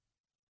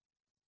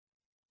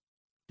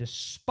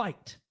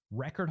 Despite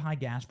record high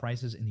gas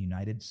prices in the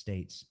United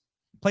States,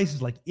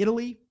 places like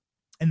Italy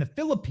and the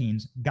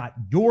Philippines got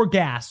your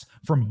gas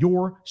from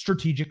your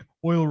strategic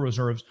oil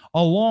reserves,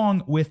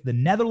 along with the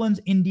Netherlands,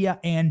 India,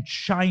 and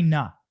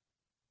China.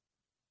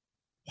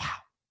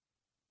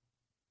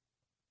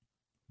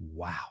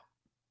 Wow.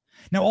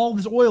 Now, all of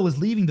this oil is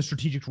leaving the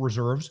strategic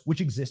reserves,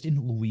 which exist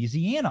in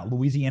Louisiana.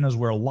 Louisiana is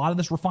where a lot of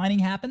this refining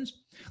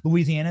happens.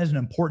 Louisiana is an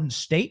important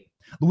state.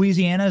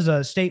 Louisiana is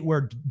a state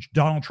where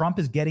Donald Trump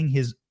is getting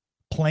his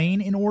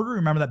plane in order.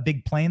 Remember that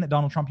big plane that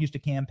Donald Trump used to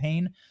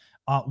campaign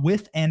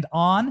with and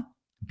on?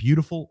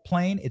 Beautiful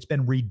plane. It's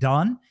been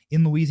redone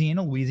in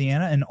Louisiana.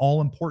 Louisiana, an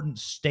all-important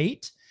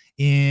state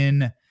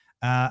in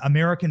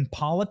American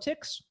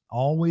politics.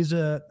 Always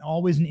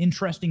an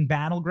interesting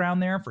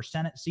battleground there for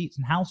Senate seats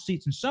and House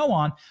seats and so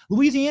on.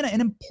 Louisiana, an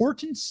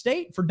important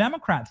state for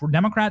Democrats, where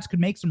Democrats could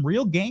make some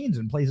real gains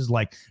in places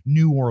like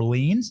New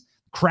Orleans,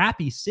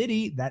 crappy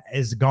city that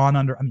has gone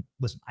under. I mean,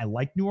 listen, I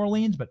like New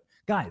Orleans, but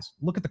guys,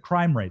 look at the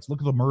crime rates.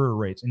 Look at the murder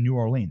rates in New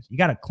Orleans. You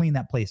got to clean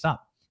that place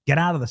up. Get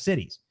out of the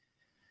cities.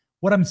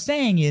 What I'm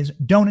saying is,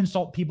 don't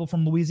insult people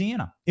from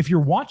Louisiana. If you're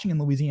watching in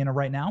Louisiana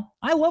right now,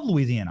 I love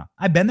Louisiana.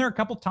 I've been there a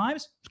couple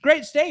times. It's a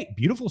great state,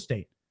 beautiful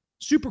state,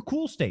 super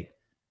cool state.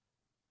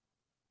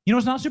 You know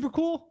what's not super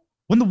cool?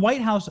 When the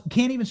White House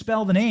can't even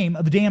spell the name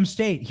of the damn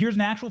state. Here's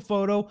an actual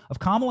photo of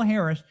Kamala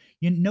Harris.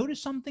 You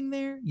notice something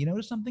there?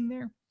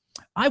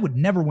 I would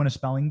never win a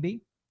spelling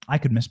bee. I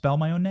could misspell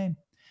my own name.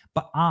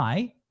 But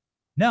I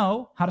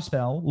know how to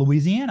spell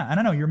Louisiana. And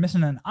I know you're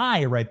missing an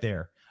I right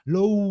there.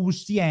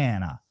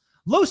 Louisiana.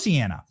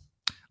 Louisiana.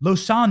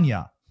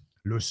 Lasagna.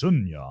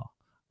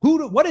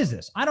 What is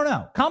this? I don't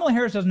know. Kamala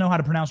Harris doesn't know how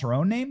to pronounce her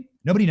own name.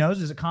 Nobody knows.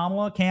 Is it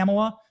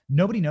Kamala?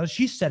 Nobody knows.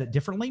 She said it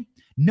differently.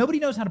 Nobody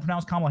knows how to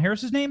pronounce Kamala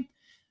Harris's name.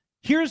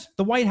 Here's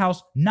the White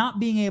House not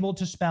being able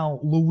to spell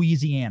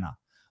Louisiana.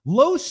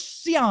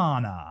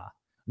 Louisiana.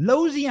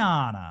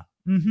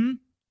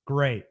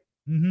 Great.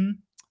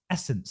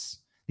 Essence.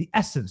 The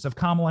essence of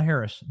Kamala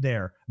Harris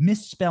there,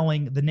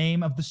 misspelling the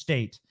name of the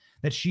state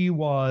that she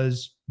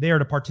was there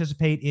to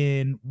participate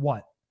in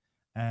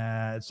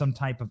some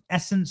type of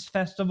Essence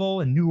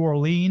Festival in New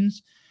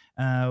Orleans,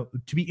 to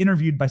be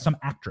interviewed by some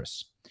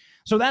actress.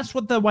 So that's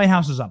what the White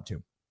House is up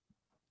to.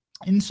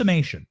 In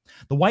summation,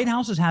 the White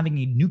House is having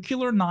a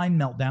nuclear 9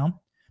 meltdown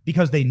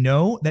because they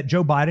know that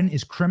Joe Biden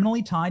is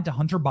criminally tied to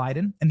Hunter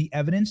Biden and the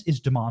evidence is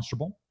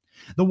demonstrable.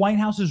 The White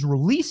House is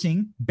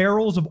releasing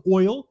barrels of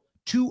oil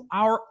to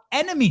our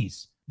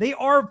enemies. They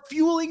are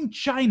fueling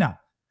China,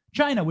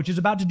 which is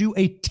about to do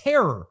a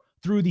terror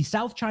through the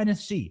South China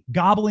Sea,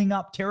 gobbling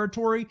up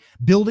territory,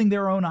 building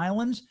their own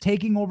islands,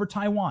 taking over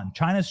Taiwan.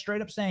 China's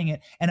straight up saying it,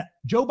 and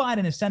Joe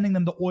Biden is sending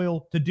them the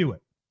oil to do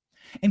it.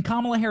 And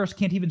Kamala Harris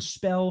can't even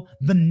spell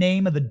the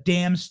name of the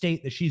damn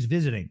state that she's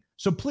visiting.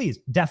 So please,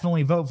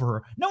 definitely vote for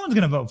her. No one's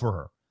going to vote for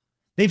her.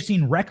 They've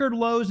seen record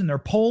lows in their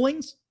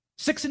pollings.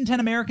 6 in 10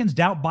 Americans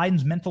doubt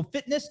Biden's mental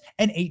fitness,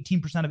 and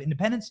 18% of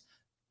independents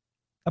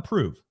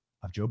approve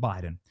of Joe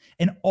Biden.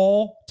 An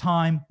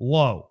all-time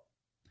low.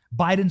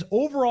 Biden's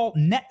overall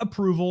net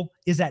approval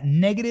is at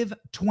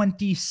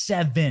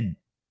 -27.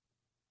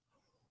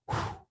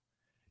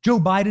 Joe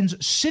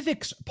Biden's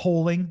civics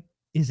polling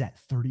is at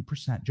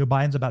 30%. Joe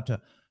Biden's about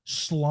to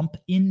slump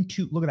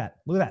into, look at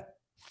that,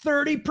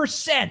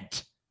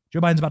 30%.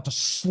 Joe Biden's about to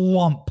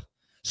slump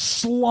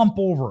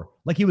over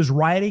like he was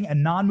riding a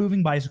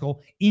non-moving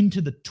bicycle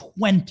into the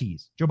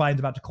 20s. Joe Biden's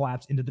about to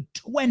collapse into the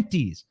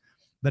 20s,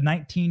 the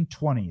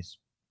 1920s.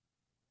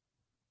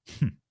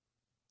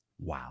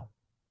 Wow.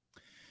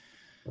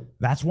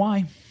 That's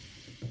why,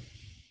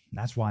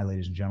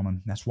 ladies and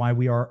gentlemen, that's why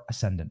we are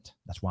ascendant.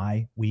 That's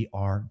why we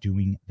are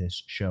doing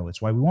this show.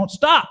 It's why we won't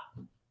stop.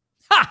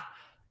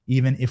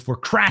 Even if we're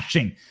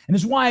crashing. And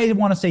it's why I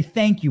want to say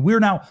thank you. We're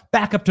now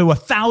back up to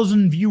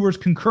 1,000 viewers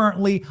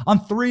concurrently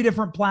on 3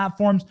 different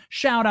platforms.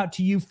 Shout out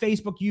to you,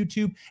 Facebook,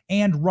 YouTube,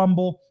 and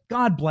Rumble.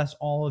 God bless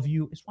all of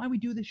you. It's why we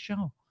do this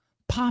show.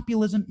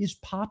 Populism is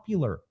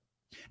popular.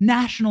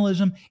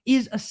 Nationalism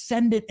is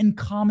ascendant and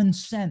common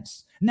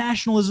sense.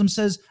 Nationalism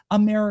says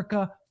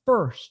America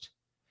first.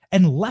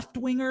 And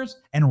left-wingers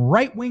and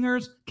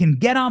right-wingers can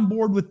get on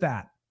board with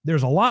that.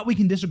 There's a lot we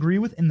can disagree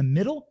with in the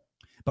middle,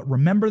 but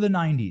remember the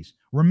 90s.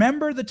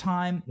 Remember the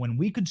time when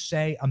we could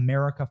say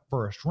America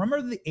first.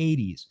 Remember the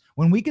 80s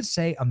when we could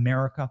say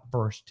America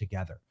first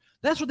together.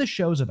 That's what this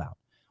show's about.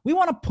 We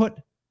want to put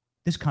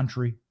this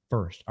country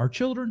first, our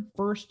children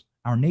first,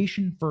 our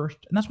nation first,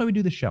 and that's why we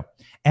do this show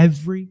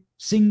every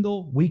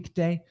single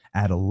weekday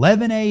at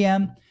 11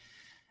 a.m.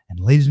 And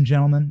ladies and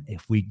gentlemen,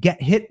 if we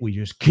get hit, we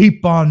just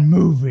keep on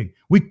moving.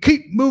 We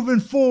keep moving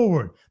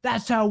forward.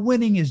 That's how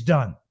winning is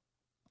done.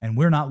 And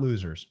we're not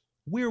losers.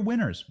 We're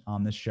winners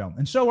on this show.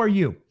 And so are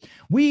you.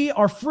 We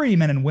are free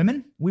men and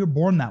women. We were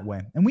born that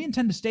way. And we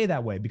intend to stay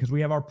that way because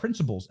we have our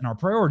principles and our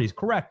priorities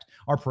correct.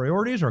 Our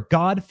priorities are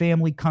God,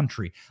 family,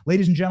 country.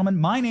 Ladies and gentlemen,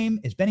 my name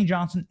is Benny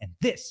Johnson, and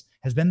this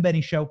has been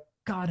Benny Show.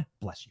 God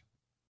bless you.